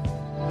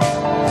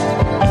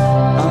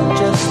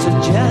just a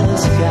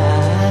jealous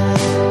guy.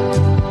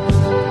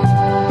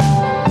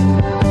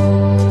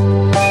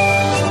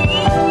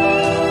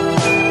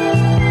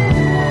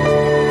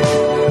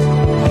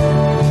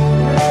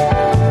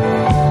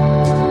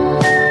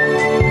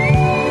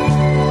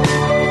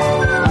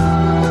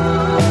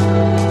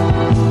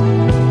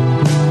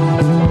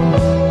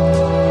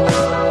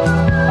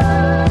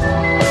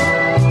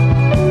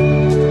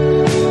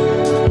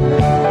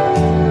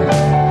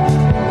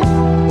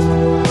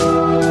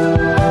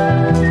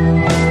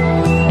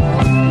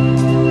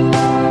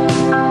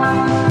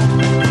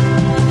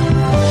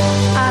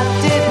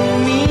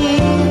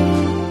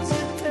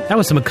 That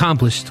was some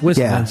accomplished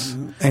whistling. Yeah.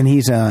 And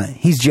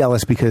he's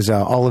jealous because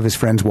all of his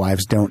friends'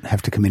 wives don't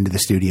have to come into the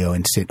studio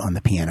and sit on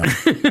the piano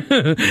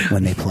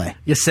when they play.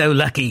 You're so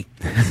lucky.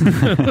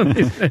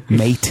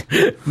 Mate.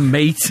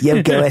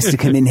 Yoko has to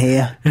come in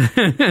here,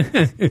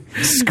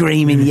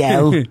 scream and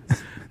yell.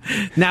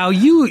 Now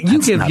you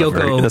give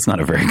Yoko. That's not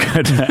a very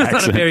good accent.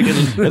 Not a very good.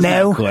 That's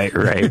No. not quite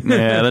right.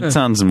 Yeah, that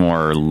sounds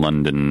more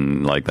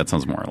London. Like that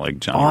sounds more like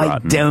Johnny I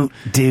Rotten. don't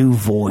do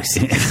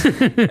voices.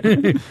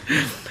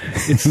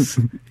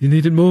 You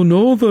needed more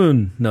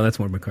northern. No, that's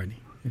more McCartney.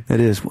 That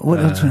is. What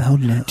else?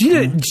 Hold on.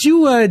 Did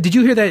you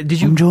hear that?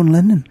 Did you? I'm John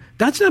Lennon.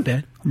 That's not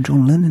bad. I'm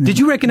John Lennon. Did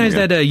you recognize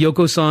that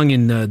Yoko song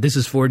in "This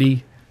Is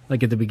 40"?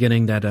 Like at the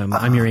beginning, that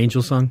 "I'm Your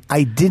Angel" song.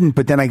 I didn't,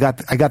 but then I got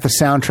the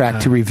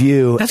soundtrack to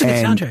review. That's a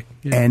good soundtrack.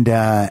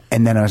 Yeah.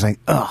 And then I was like,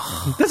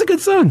 oh, That's a good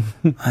song.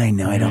 I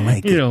know I don't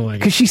like it. You don't like it.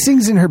 Because she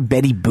sings in her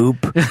Betty Boop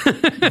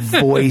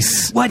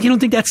voice. What? You don't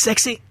think that's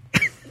sexy?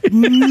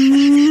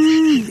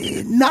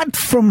 Not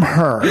from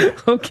her.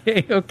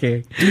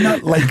 Okay. Do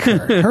not like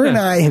her. Her and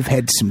I have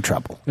had some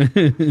trouble.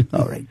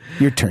 All right,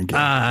 your turn,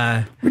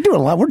 Gary. We're doing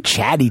a lot. We're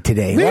chatty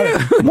today.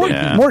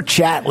 More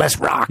chat, less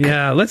rock.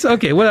 Yeah. Let's.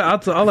 Okay. Well,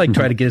 I'll like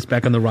try to get us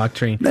back on the rock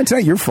train. That's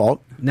not your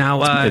fault.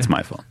 Now, It's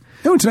my fault.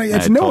 No, it's not.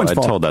 It's no one's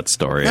fault. I told that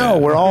story. No,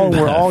 we're all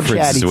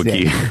Fritz chatty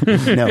Zwicky.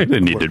 today. No, I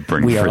didn't need to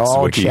bring we are Fritz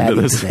all Zwicky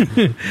into this. chatty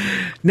today.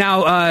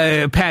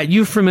 Now, Pat,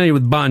 you're familiar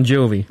with Bon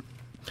Jovi,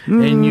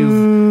 and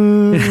you.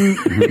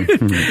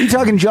 You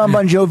talking John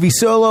Bon Jovi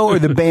solo or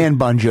the band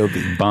Bon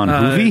Jovi? Bon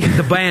Jovi?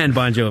 The band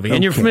Bon Jovi,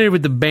 and you're Okay. familiar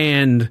with the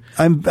band.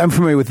 I'm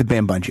familiar with the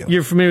band Bon Jovi.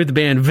 You're familiar with the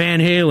band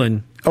Van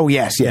Halen. Oh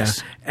yes.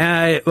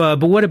 But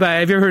what about?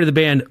 Have you ever heard of the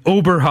band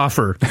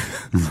Oberhofer?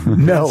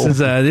 No.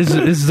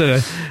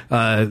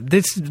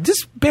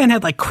 This band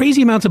had like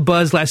crazy amounts of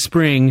buzz last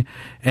spring,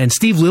 and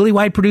Steve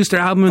Lillywhite produced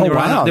their album. And Oh, they were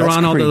wow, they were that's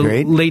on all the pretty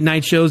great. late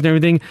night shows and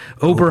everything.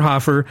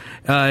 Oberhofer,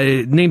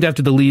 named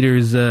after the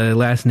leader's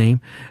last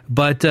name.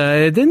 But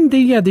then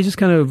they just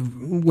kind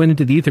of went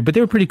into the ether. But they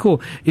were pretty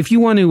cool. If you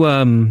want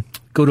to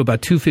go to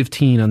about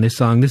 2:15 on this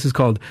song, this is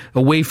called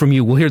 "Away From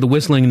You." We'll hear the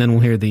whistling, and then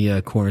we'll hear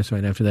the chorus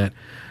right after that.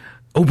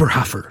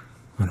 Oberhofer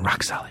on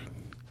Rock Solid.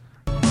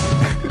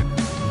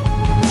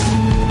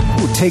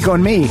 Ooh, Take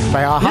on Me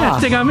by Aha. Yeah,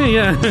 take on me,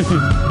 yeah.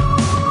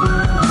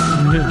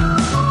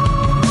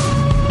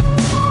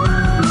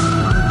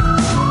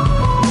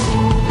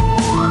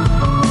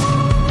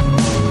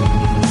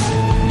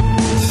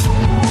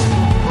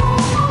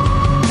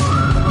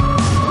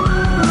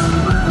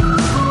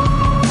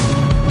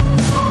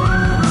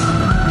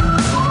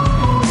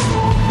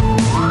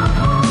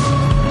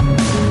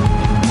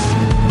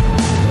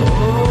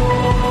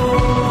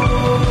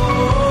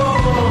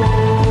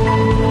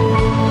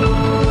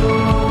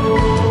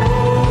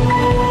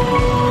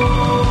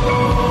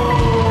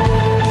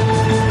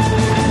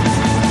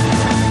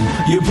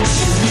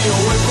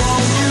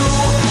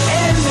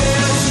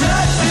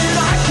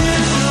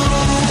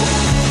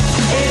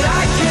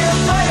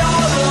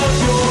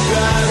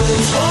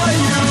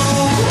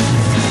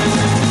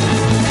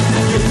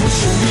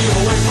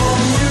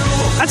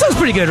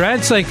 pretty good, right?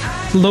 It's like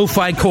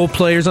lo-fi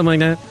Coldplay or something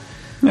like that.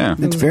 Yeah.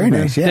 It's very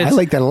nice. Yeah, I That's-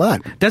 like that a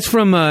lot. That's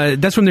from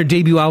their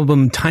debut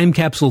album, Time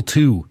Capsule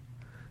 2,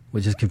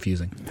 which is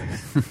confusing.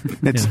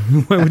 That's,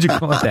 What would you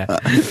call it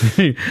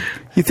that?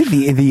 You think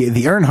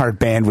the Earnhardt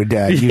band would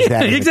use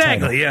that? as a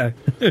Exactly, yeah.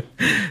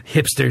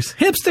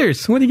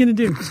 Hipsters. What are you going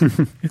to do?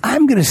 title.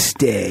 I'm going to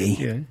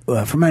stay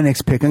for my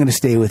next pick. I'm going to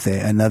stay with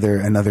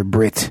another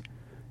Brit,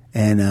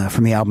 and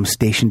from the album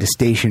Station to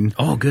Station.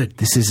 Oh, good.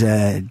 This is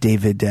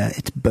David.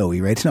 It's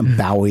Bowie, right? It's not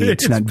Bowie.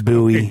 It's not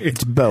Bowie.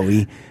 It's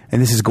Bowie.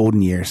 And this is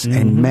Golden Years.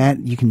 And Matt,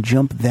 you can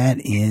jump that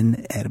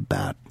in at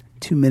about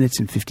 2 minutes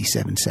and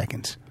 57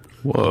 seconds.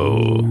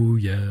 Whoa. Oh,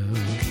 yeah.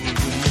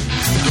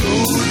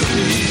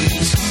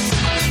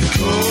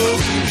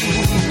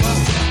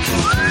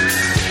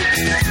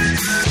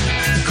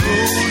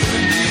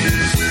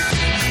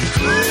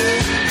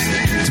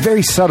 It's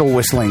very subtle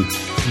whistling.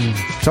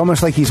 It's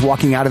almost like he's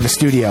walking out of the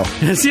studio.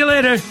 See you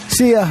later.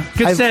 See ya.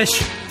 Good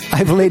sesh.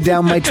 I've laid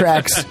down my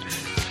tracks.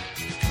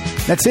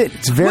 That's it.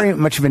 It's very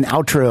much of an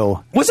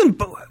outro.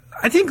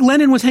 I think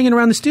Lennon was hanging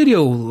around the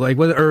studio, like,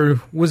 or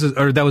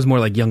that was more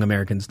like Young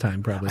Americans'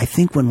 time, probably. I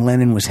think when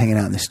Lennon was hanging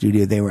out in the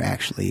studio, they were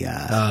actually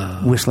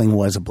whistling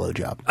was a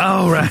blowjob.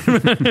 Oh, right.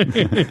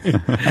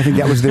 I think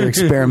that was their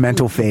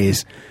experimental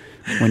phase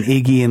when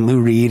Iggy and Lou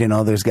Reed and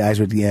all those guys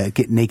would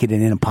get naked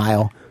and in a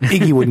pile.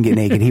 Iggy wouldn't get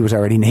naked; he was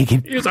already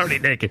naked. He was already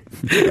naked,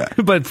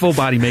 but full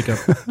body makeup.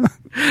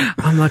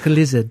 I'm like a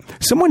lizard.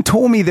 Someone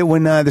told me that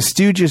when the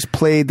Stooges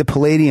played the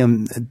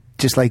Palladium,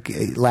 just like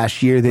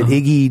last year, that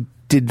Iggy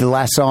did the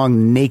last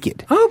song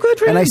naked. Oh, good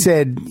for And I him.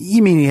 said,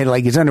 "You mean he had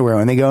like his underwear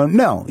on?" They go,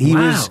 "No, he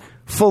was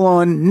full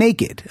on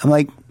naked." I'm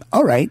like,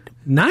 "All right,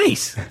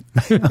 Nice.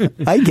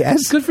 I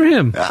guess." Good for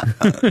him.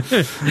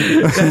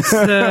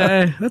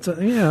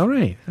 Yeah, all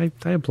right. I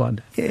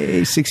applaud.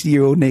 Hey,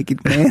 60-year-old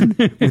naked man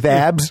with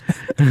abs.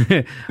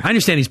 I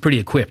understand he's pretty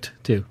equipped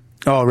too.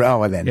 Oh,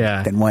 well, then,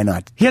 Yeah. then why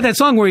not? He had that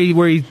song where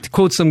he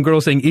quotes some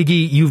girl saying,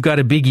 "Iggy, you've got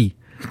a biggie."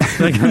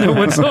 Like, I don't know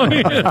what song.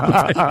 I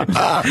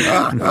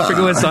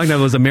forget what song that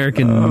was.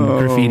 American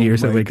Graffiti or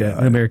something like that.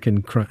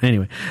 American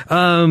Anyway,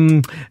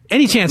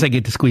 any chance I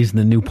get to squeeze in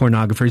the new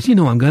Pornographers, you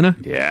know I'm gonna.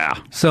 Yeah.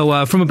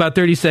 So from about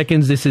 30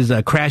 seconds, this is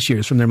Crash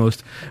Years from their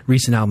most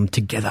recent album,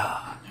 Together.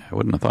 I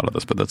wouldn't have thought of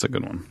this, but that's a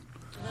good one.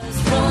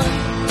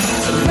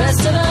 The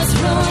rest of us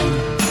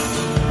run.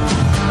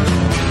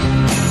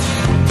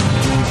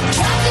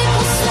 Traffic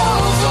was slow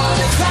for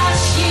the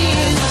crash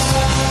years.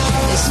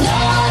 There's no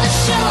other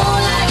show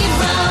like it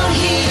round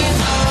here.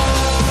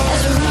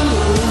 As a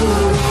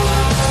rule,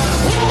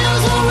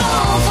 windows are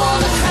roll for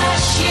the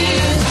crash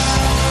years.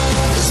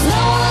 There's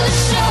no other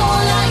show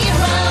like it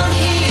round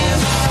here.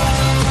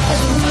 As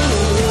a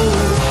rule.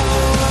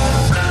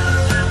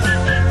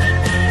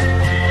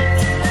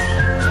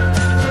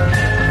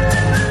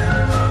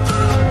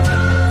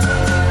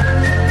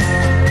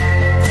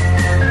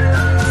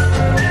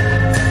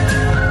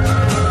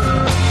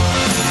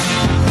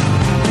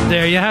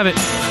 There you have it.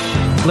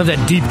 Love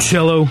that deep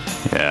cello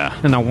Yeah.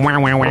 and the wah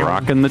wah wah.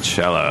 Rocking the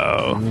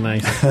cello.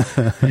 Nice.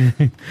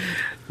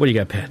 What do you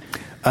got, Pat?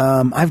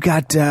 I've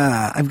got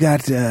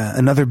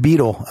another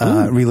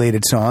Beatle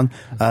related song.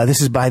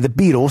 This is by the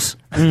Beatles.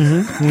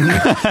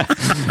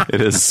 It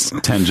is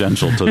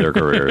tangential to their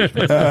careers.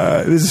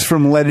 This is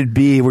from Let It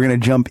Be. We're going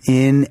to jump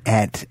in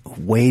at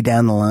way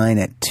down the line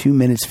at 2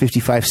 minutes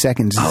 55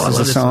 seconds. I This love is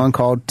a this song song.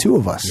 called Two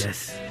of Us.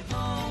 Yes. We're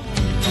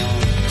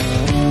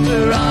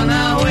on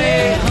our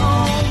way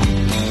home.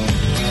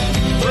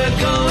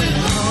 We're going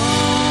home.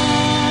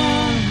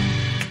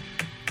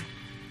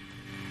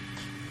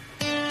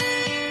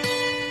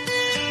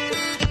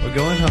 We're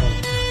going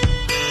home.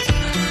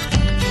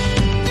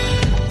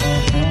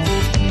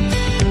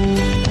 You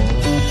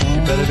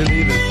better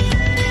believe it.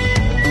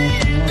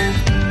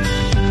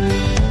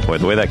 Boy,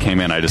 the way that came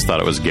in, I just thought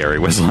it was Gary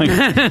whistling.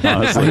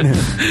 Honestly. It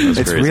was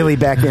It's crazy. really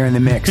back there in the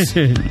mix.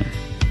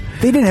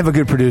 They didn't have a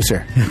good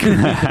producer.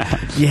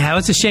 Yeah,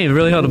 it's a shame. It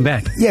really held him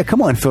back. Yeah,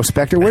 come on, Phil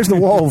Spector. Where's the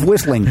wall of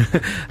whistling?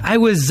 I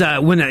was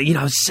when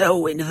I was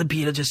so into the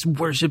Beatles, just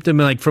worshipped them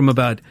like from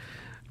about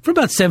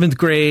seventh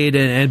grade,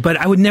 and but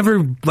I would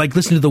never like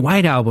listen to the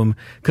White Album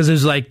because it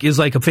was like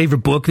a favorite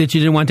book that you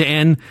didn't want to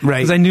end, Right.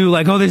 Because I knew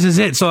like, oh, this is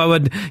it. So I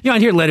would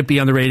I'd hear Let It Be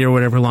on the radio or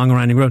whatever, Long and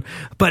Winding Road,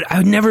 but I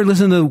would never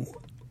listen to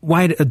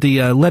Let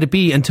It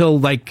Be until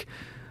like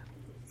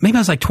maybe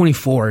I was like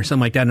 24 or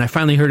something like that, and I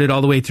finally heard it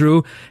all the way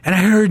through, and I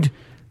heard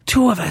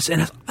Two of Us,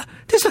 and I was,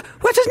 this is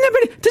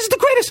the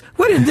greatest.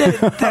 What is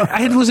that? I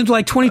had to listen to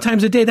like 20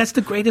 times a day. That's the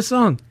greatest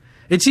song.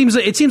 It seems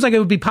like it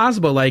would be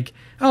possible. Like,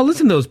 oh,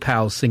 listen to those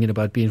pals singing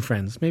about being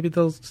friends. Maybe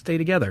they'll stay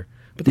together.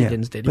 But they Yeah,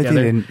 didn't stay but they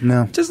together. didn't,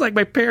 no. Just like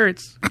my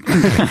parents.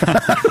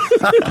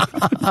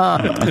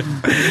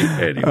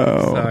 Anyway,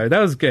 sorry. That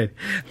was good.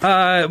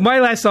 My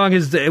last song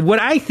is what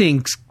I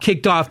think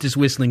kicked off this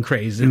whistling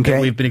craze that Okay.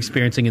 we've been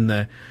experiencing in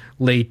the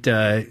late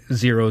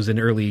zeros and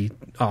early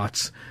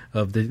aughts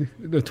of the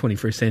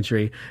 21st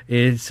century.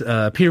 It's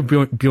Peter,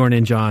 Bjorn,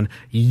 and John,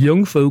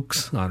 Young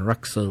Folks on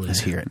Rock Solid.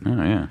 Let's hear it. Oh,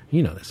 yeah.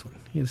 You know this one.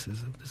 This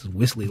is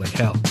whistly like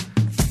hell.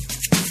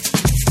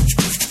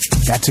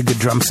 That's a good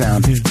drum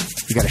sound.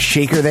 You got a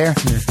shaker there?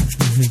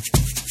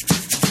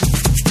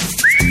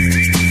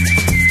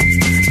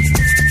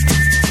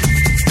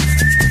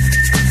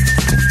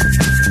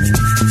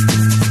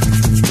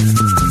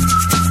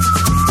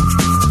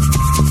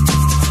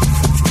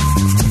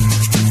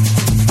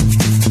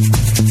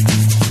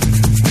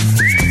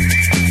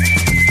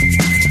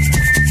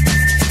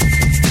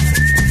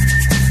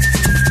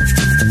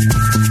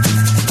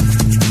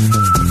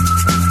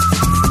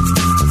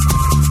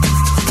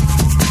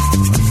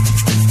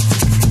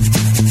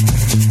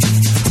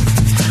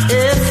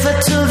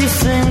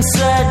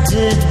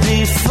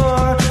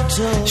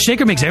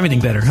 Shaker makes everything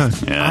better, huh?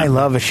 Yeah. I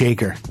love a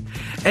shaker.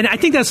 And I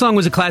think that song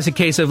was a classic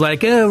case of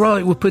like, well,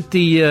 we'll put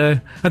the, I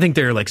think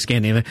they're like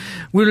Scandinavian.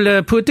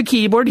 We'll put the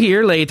keyboard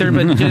here later,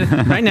 but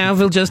right now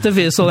we'll just a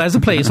whistle as a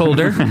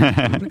placeholder.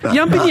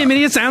 Yumpy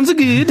yimmity, it sounds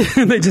good.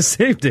 They just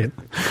saved it.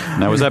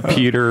 Now, was that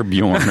Peter,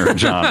 Bjorn, or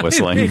John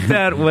whistling? I think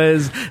that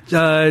was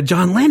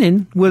John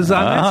Lennon was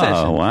on that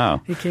session. Oh, wow.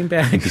 He came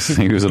back.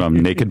 He was on a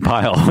naked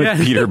pile with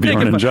Peter,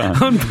 Bjorn, and John.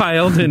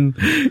 Unpiled and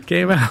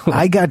came out.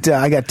 I got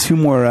two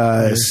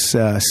more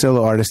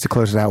solo artists to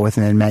close it out with,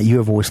 and then Matt, you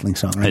have a whistling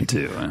song, right? I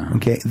do.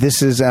 Okay,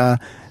 this is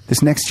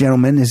this next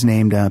gentleman is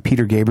named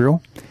Peter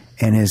Gabriel,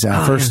 and his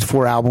first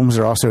 4 albums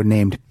are also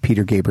named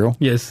Peter Gabriel.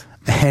 Yes.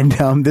 And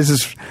this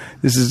is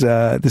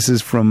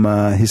from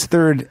his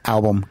 3rd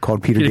album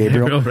called Peter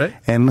Gabriel. Right?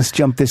 And let's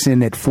jump this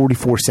in at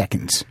 44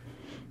 seconds.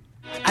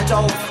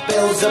 Adolf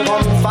builds a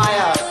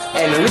bonfire,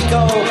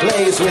 Enrico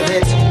plays with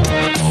it.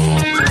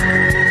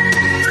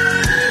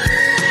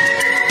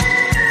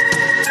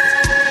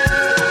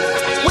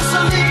 With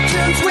some big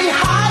tunes we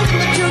hide in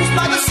the tunes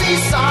by the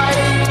seaside.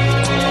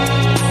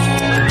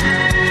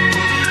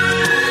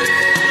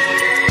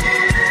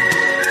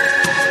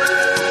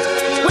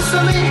 With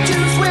some big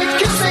tunes we're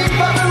kissing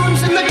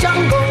baboons in the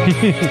jungle.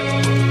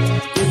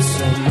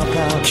 It's a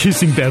knockout.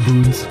 Kissing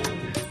baboons.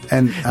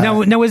 And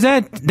Now was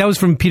that was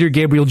from Peter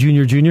Gabriel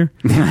Jr. Junior,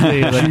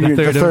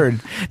 the third.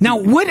 Now,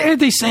 what are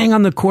they saying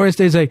on the chorus?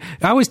 There's like,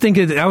 I always think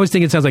it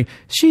sounds like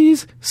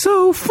she's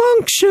so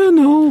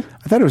functional.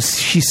 I thought it was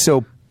she's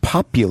so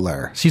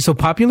popular. She's so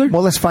popular.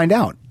 Well, let's find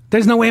out.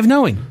 There's no way of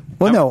knowing.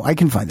 Well, no, I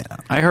can find that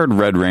out. I heard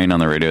Red Rain on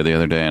the radio the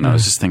other day, and I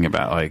was just thinking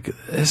about, like,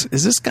 is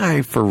this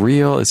guy for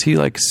real? Is he,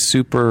 like,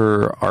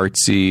 super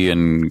artsy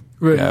and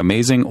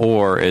amazing,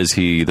 or is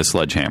he the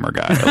Sledgehammer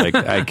guy? Like,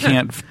 I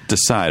can't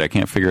decide. I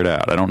can't figure it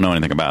out. I don't know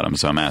anything about him,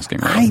 so I'm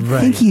asking. I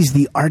think he's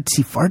the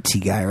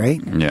artsy-fartsy guy,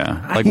 right?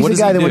 Yeah. Like, He's what the does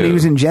guy he that do? when he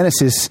was in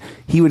Genesis,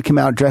 he would come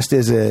out dressed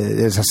as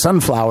a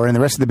sunflower, and the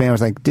rest of the band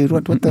was like, dude,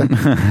 what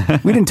the?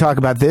 We didn't talk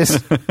about this.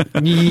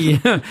 Yeah.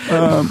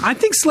 I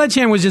think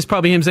Sledgehammer was just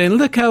probably him saying,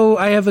 look how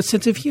I have a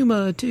sense of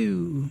humor,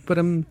 too. But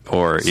I'm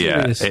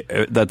serious.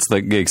 That's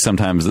the gig.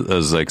 Sometimes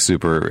those, like,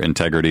 super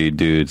integrity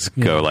dudes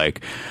go,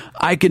 like,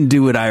 I can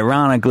do it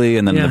ironically,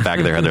 and then in the back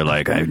of their head, they're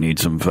like, I need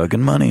some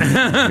fucking money.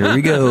 Here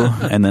we go.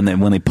 And then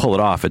when they pull it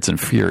off, it's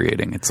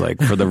infuriating. It's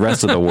like, for the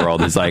rest of the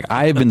world, it's like,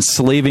 I've been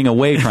slaving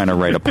away trying to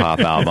write a pop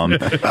album.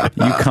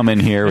 You come in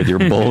here with your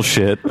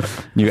bullshit,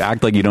 you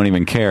act like you don't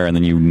even care, and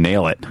then you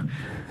nail it.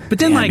 But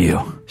then, Damn like,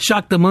 you.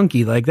 Shock the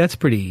Monkey, like, that's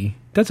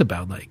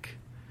about, like,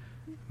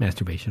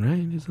 masturbation,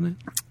 right? Isn't it?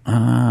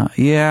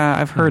 Yeah,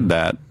 I've heard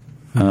that.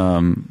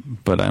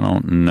 But I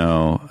don't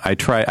know. I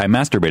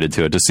masturbated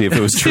to it to see if it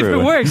was If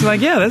true. it works,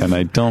 like, yeah, that's... And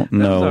I don't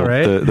know. all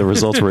right. The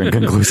results were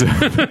inconclusive.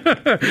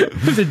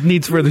 it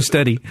needs further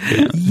study.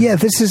 Yeah,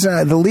 this is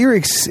the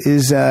lyrics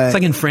is It's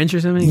like in French or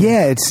something?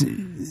 yeah, it's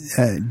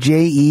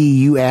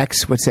Jeux.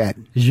 What's that?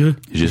 Je.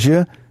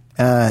 Je.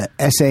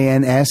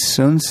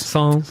 SANS.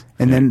 Songs.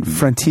 And then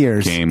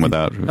frontiers. Game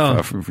without,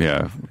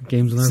 yeah.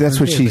 Games without So that's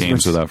what frontiers. she's.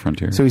 Games without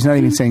frontiers. So he's not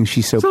even saying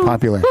she's so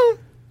popular.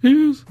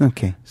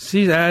 Okay.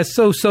 She's it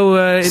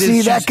See,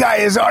 is, that guy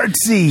is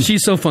artsy.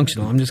 she's so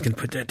functional. I'm just going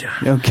to put that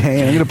down.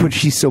 Okay, and I'm going to put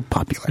she's so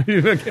popular.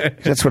 Okay.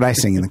 That's what I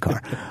sing in the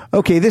car.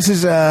 Okay, this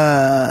is,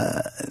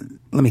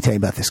 let me tell you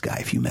about this guy.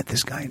 If you met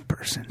this guy in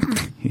person,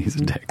 He's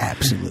a dick.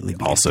 absolutely.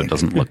 be a Also dick.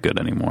 doesn't look good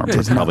anymore,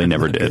 but probably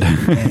never did.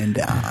 And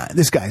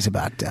this guy's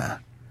about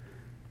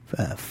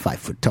 5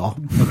 foot tall.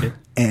 Okay.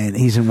 And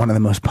he's in one of the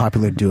most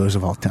popular duos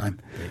of all time.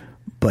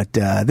 But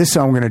this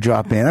song we're going to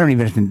drop in. I don't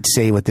even have to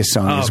say what this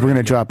song is. okay. We're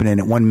going to drop it in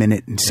at 1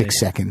 minute and 6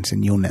 seconds,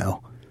 and you'll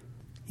know.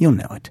 You'll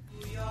know it.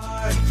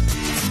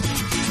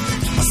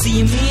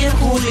 See me and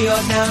Julio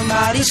down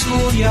by the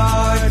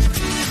schoolyard.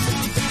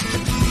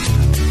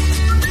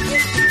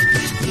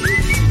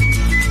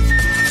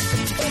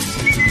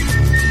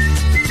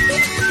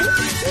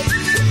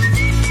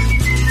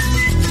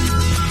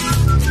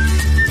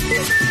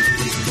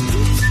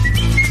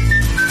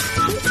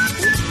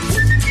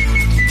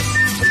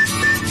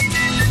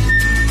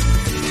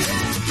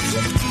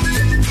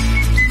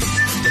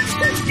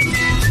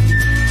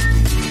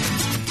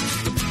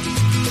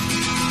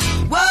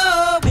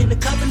 Whoa, in a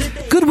couple of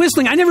days. Good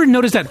whistling. I never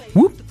noticed that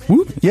whoop,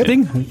 whoop Yep.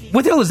 thing.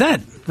 What the hell is that?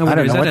 I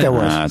don't know what that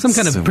was. Some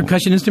kind of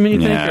percussion instrument, you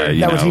think? Yeah, Or- you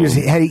That was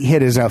know. he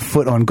hit his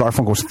foot on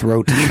Garfunkel's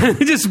throat.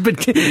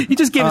 He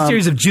just gave a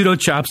series of judo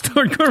chops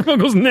toward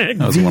Garfunkel's neck.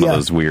 That was one of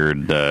those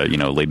weird,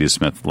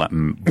 Ladysmith Black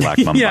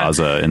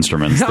Mambaza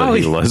instruments that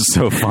he was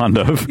so fond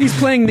of. He's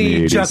playing the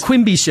in 80s.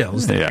 Jaquimbi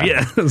shells. There.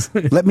 Yeah.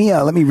 Let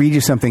me read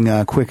you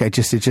something quick. It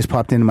just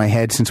popped into my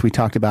head since we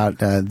talked about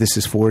This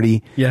Is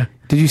 40. Yeah.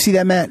 Did you see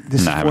that, Matt?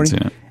 This No, is I 40? haven't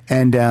seen it.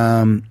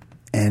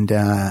 And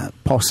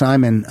Paul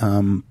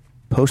Simon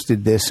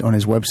posted this on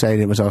his website.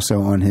 It was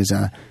also on his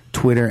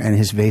Twitter and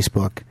his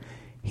Facebook.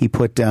 He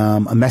put a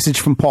message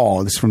from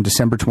Paul. This is from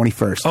December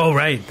 21st. Oh,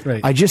 right.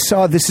 I just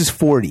saw This Is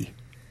 40,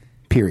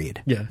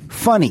 period. Yeah.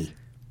 Funny,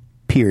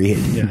 period.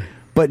 Yeah.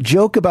 But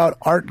joke about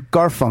Art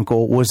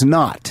Garfunkel was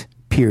not,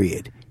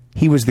 period.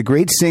 He was the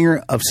great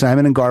singer of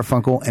Simon and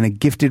Garfunkel and a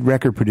gifted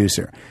record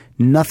producer.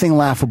 Nothing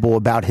laughable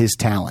about his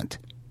talent.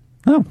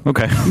 Oh,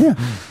 okay. Yeah.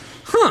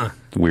 Huh.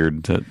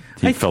 Weird that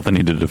he felt the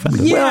need to defend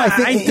it. Yeah, Well, I I,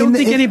 think don't in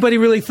think the- anybody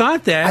really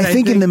thought that. I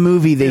think in the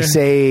movie they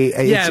say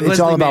Yeah, it's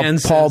all Leslie about Mann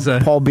Paul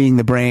says, Paul being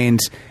the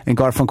brains and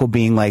Garfunkel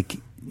being like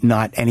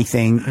not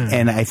anything.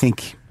 And I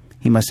think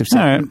he must have said,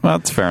 All right. Well,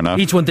 that's fair enough.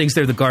 each one thinks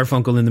they're the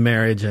Garfunkel in the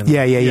marriage. And,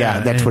 yeah.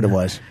 That's what it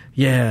was.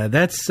 Yeah,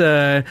 that's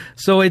so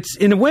it's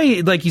in a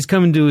way like he's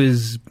coming to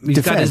he's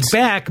got his Defense.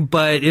 back,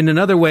 but in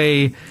another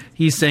way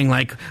he's saying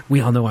like,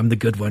 we all know I'm the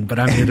good one, but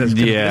I'm here to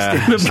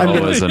Yeah,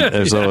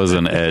 there's always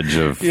an edge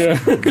of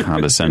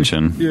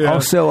condescension.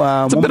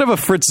 Also, It's a bit of a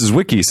Fritz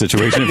Zwicky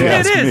situation, if you Yeah,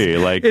 ask it is. me.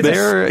 Like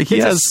It's he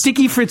a has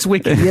sticky Fritz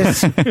Wiki.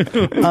 yes,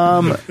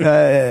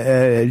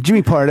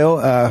 Jimmy Pardo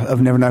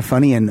of Never Not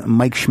Funny and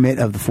Mike Schmidt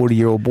of The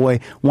 40-Year-Old Boy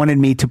wanted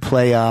me to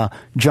play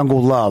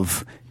Jungle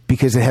Love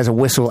because it has a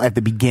whistle at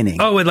the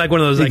beginning. Oh, with like one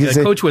of those like Because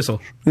a it- coach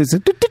whistle. It's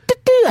a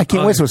I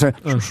can't whistle. So,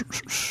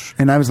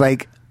 and I was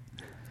like,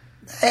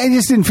 I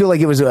just didn't feel like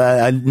it was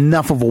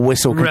enough of a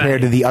whistle compared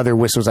Right. to the other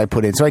whistles I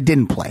put in, so I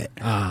didn't play it.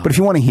 But if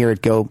you want to hear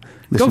it, go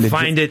listen Go to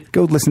find it.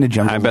 Go listen to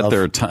Jungle I bet Love.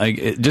 there are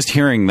just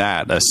hearing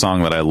that, a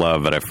song that I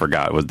love that I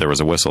forgot was there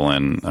was a whistle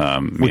in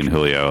me and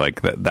Julio,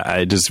 like that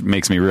it just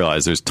makes me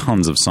realize there's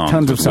tons of songs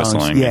Tons with of songs.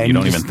 whistling Yeah, and and you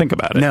don't you even just- think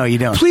about it. No, you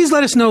don't. Please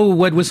let us know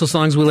what whistle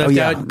songs we left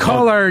yeah. out.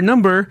 Call our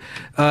number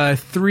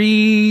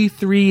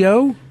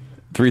 330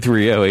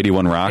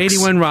 330-81 rocks.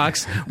 81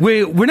 rocks.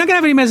 We're not gonna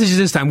have any messages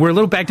this time. We're a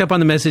little backed up on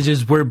the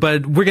messages.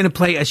 But we're gonna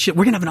play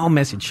we're gonna have an all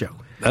message show.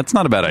 That's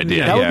not a bad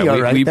idea. That would be all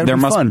right. That'd be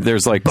fun.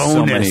 There's like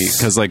so many Bonus.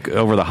 because like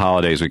over the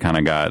holidays we kind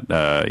of got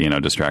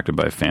distracted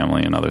by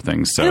family and other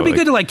things. So It'd be like,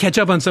 good to like catch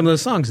up on some of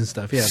those songs and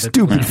stuff. Yeah,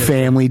 Stupid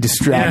family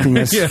distracting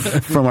us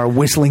from our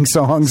whistling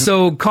songs.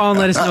 So call and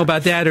let us know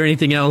about that or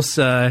anything else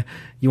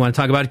you want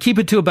to talk about. Keep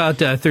it to about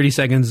 30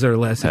 seconds or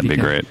less. that'd if be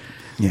you can. great.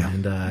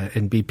 Yeah.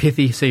 And be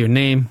pithy. Say your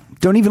name.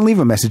 Don't even leave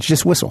a message.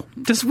 Just whistle.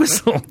 Just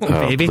whistle,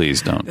 Oh, baby.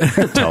 please don't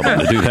tell them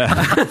to do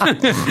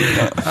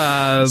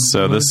that.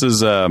 So this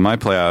is my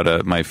play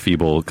out, my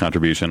feeble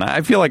contribution.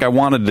 I feel like I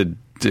wanted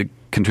to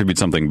contribute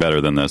something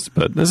better than this,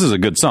 but this is a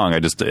good song. I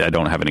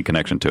don't have any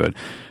connection to it.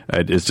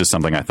 It's just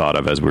something I thought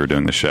of as we were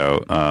doing the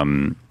show.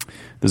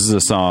 This is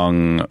a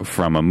song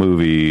from a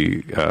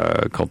movie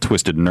called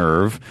Twisted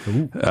Nerve,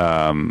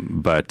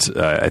 but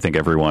I think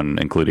everyone,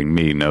 including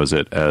me, knows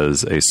it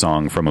as a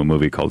song from a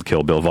movie called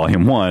Kill Bill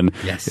Volume 1.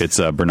 Yes. It's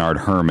Bernard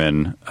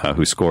Herrmann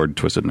who scored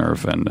Twisted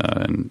Nerve, and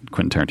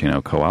Quentin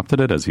Tarantino co-opted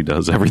it, as he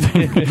does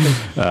everything.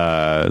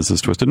 This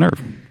is Twisted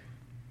Nerve.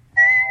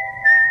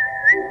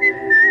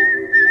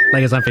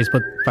 Like us on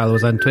Facebook. Follow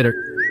us on Twitter.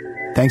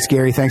 Thanks,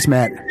 Gary. Thanks,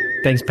 Matt.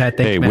 Thanks, Pat.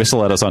 Thanks, Hey, Matt.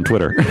 whistle at us on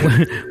Twitter.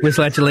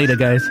 Whistle at you later,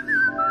 guys.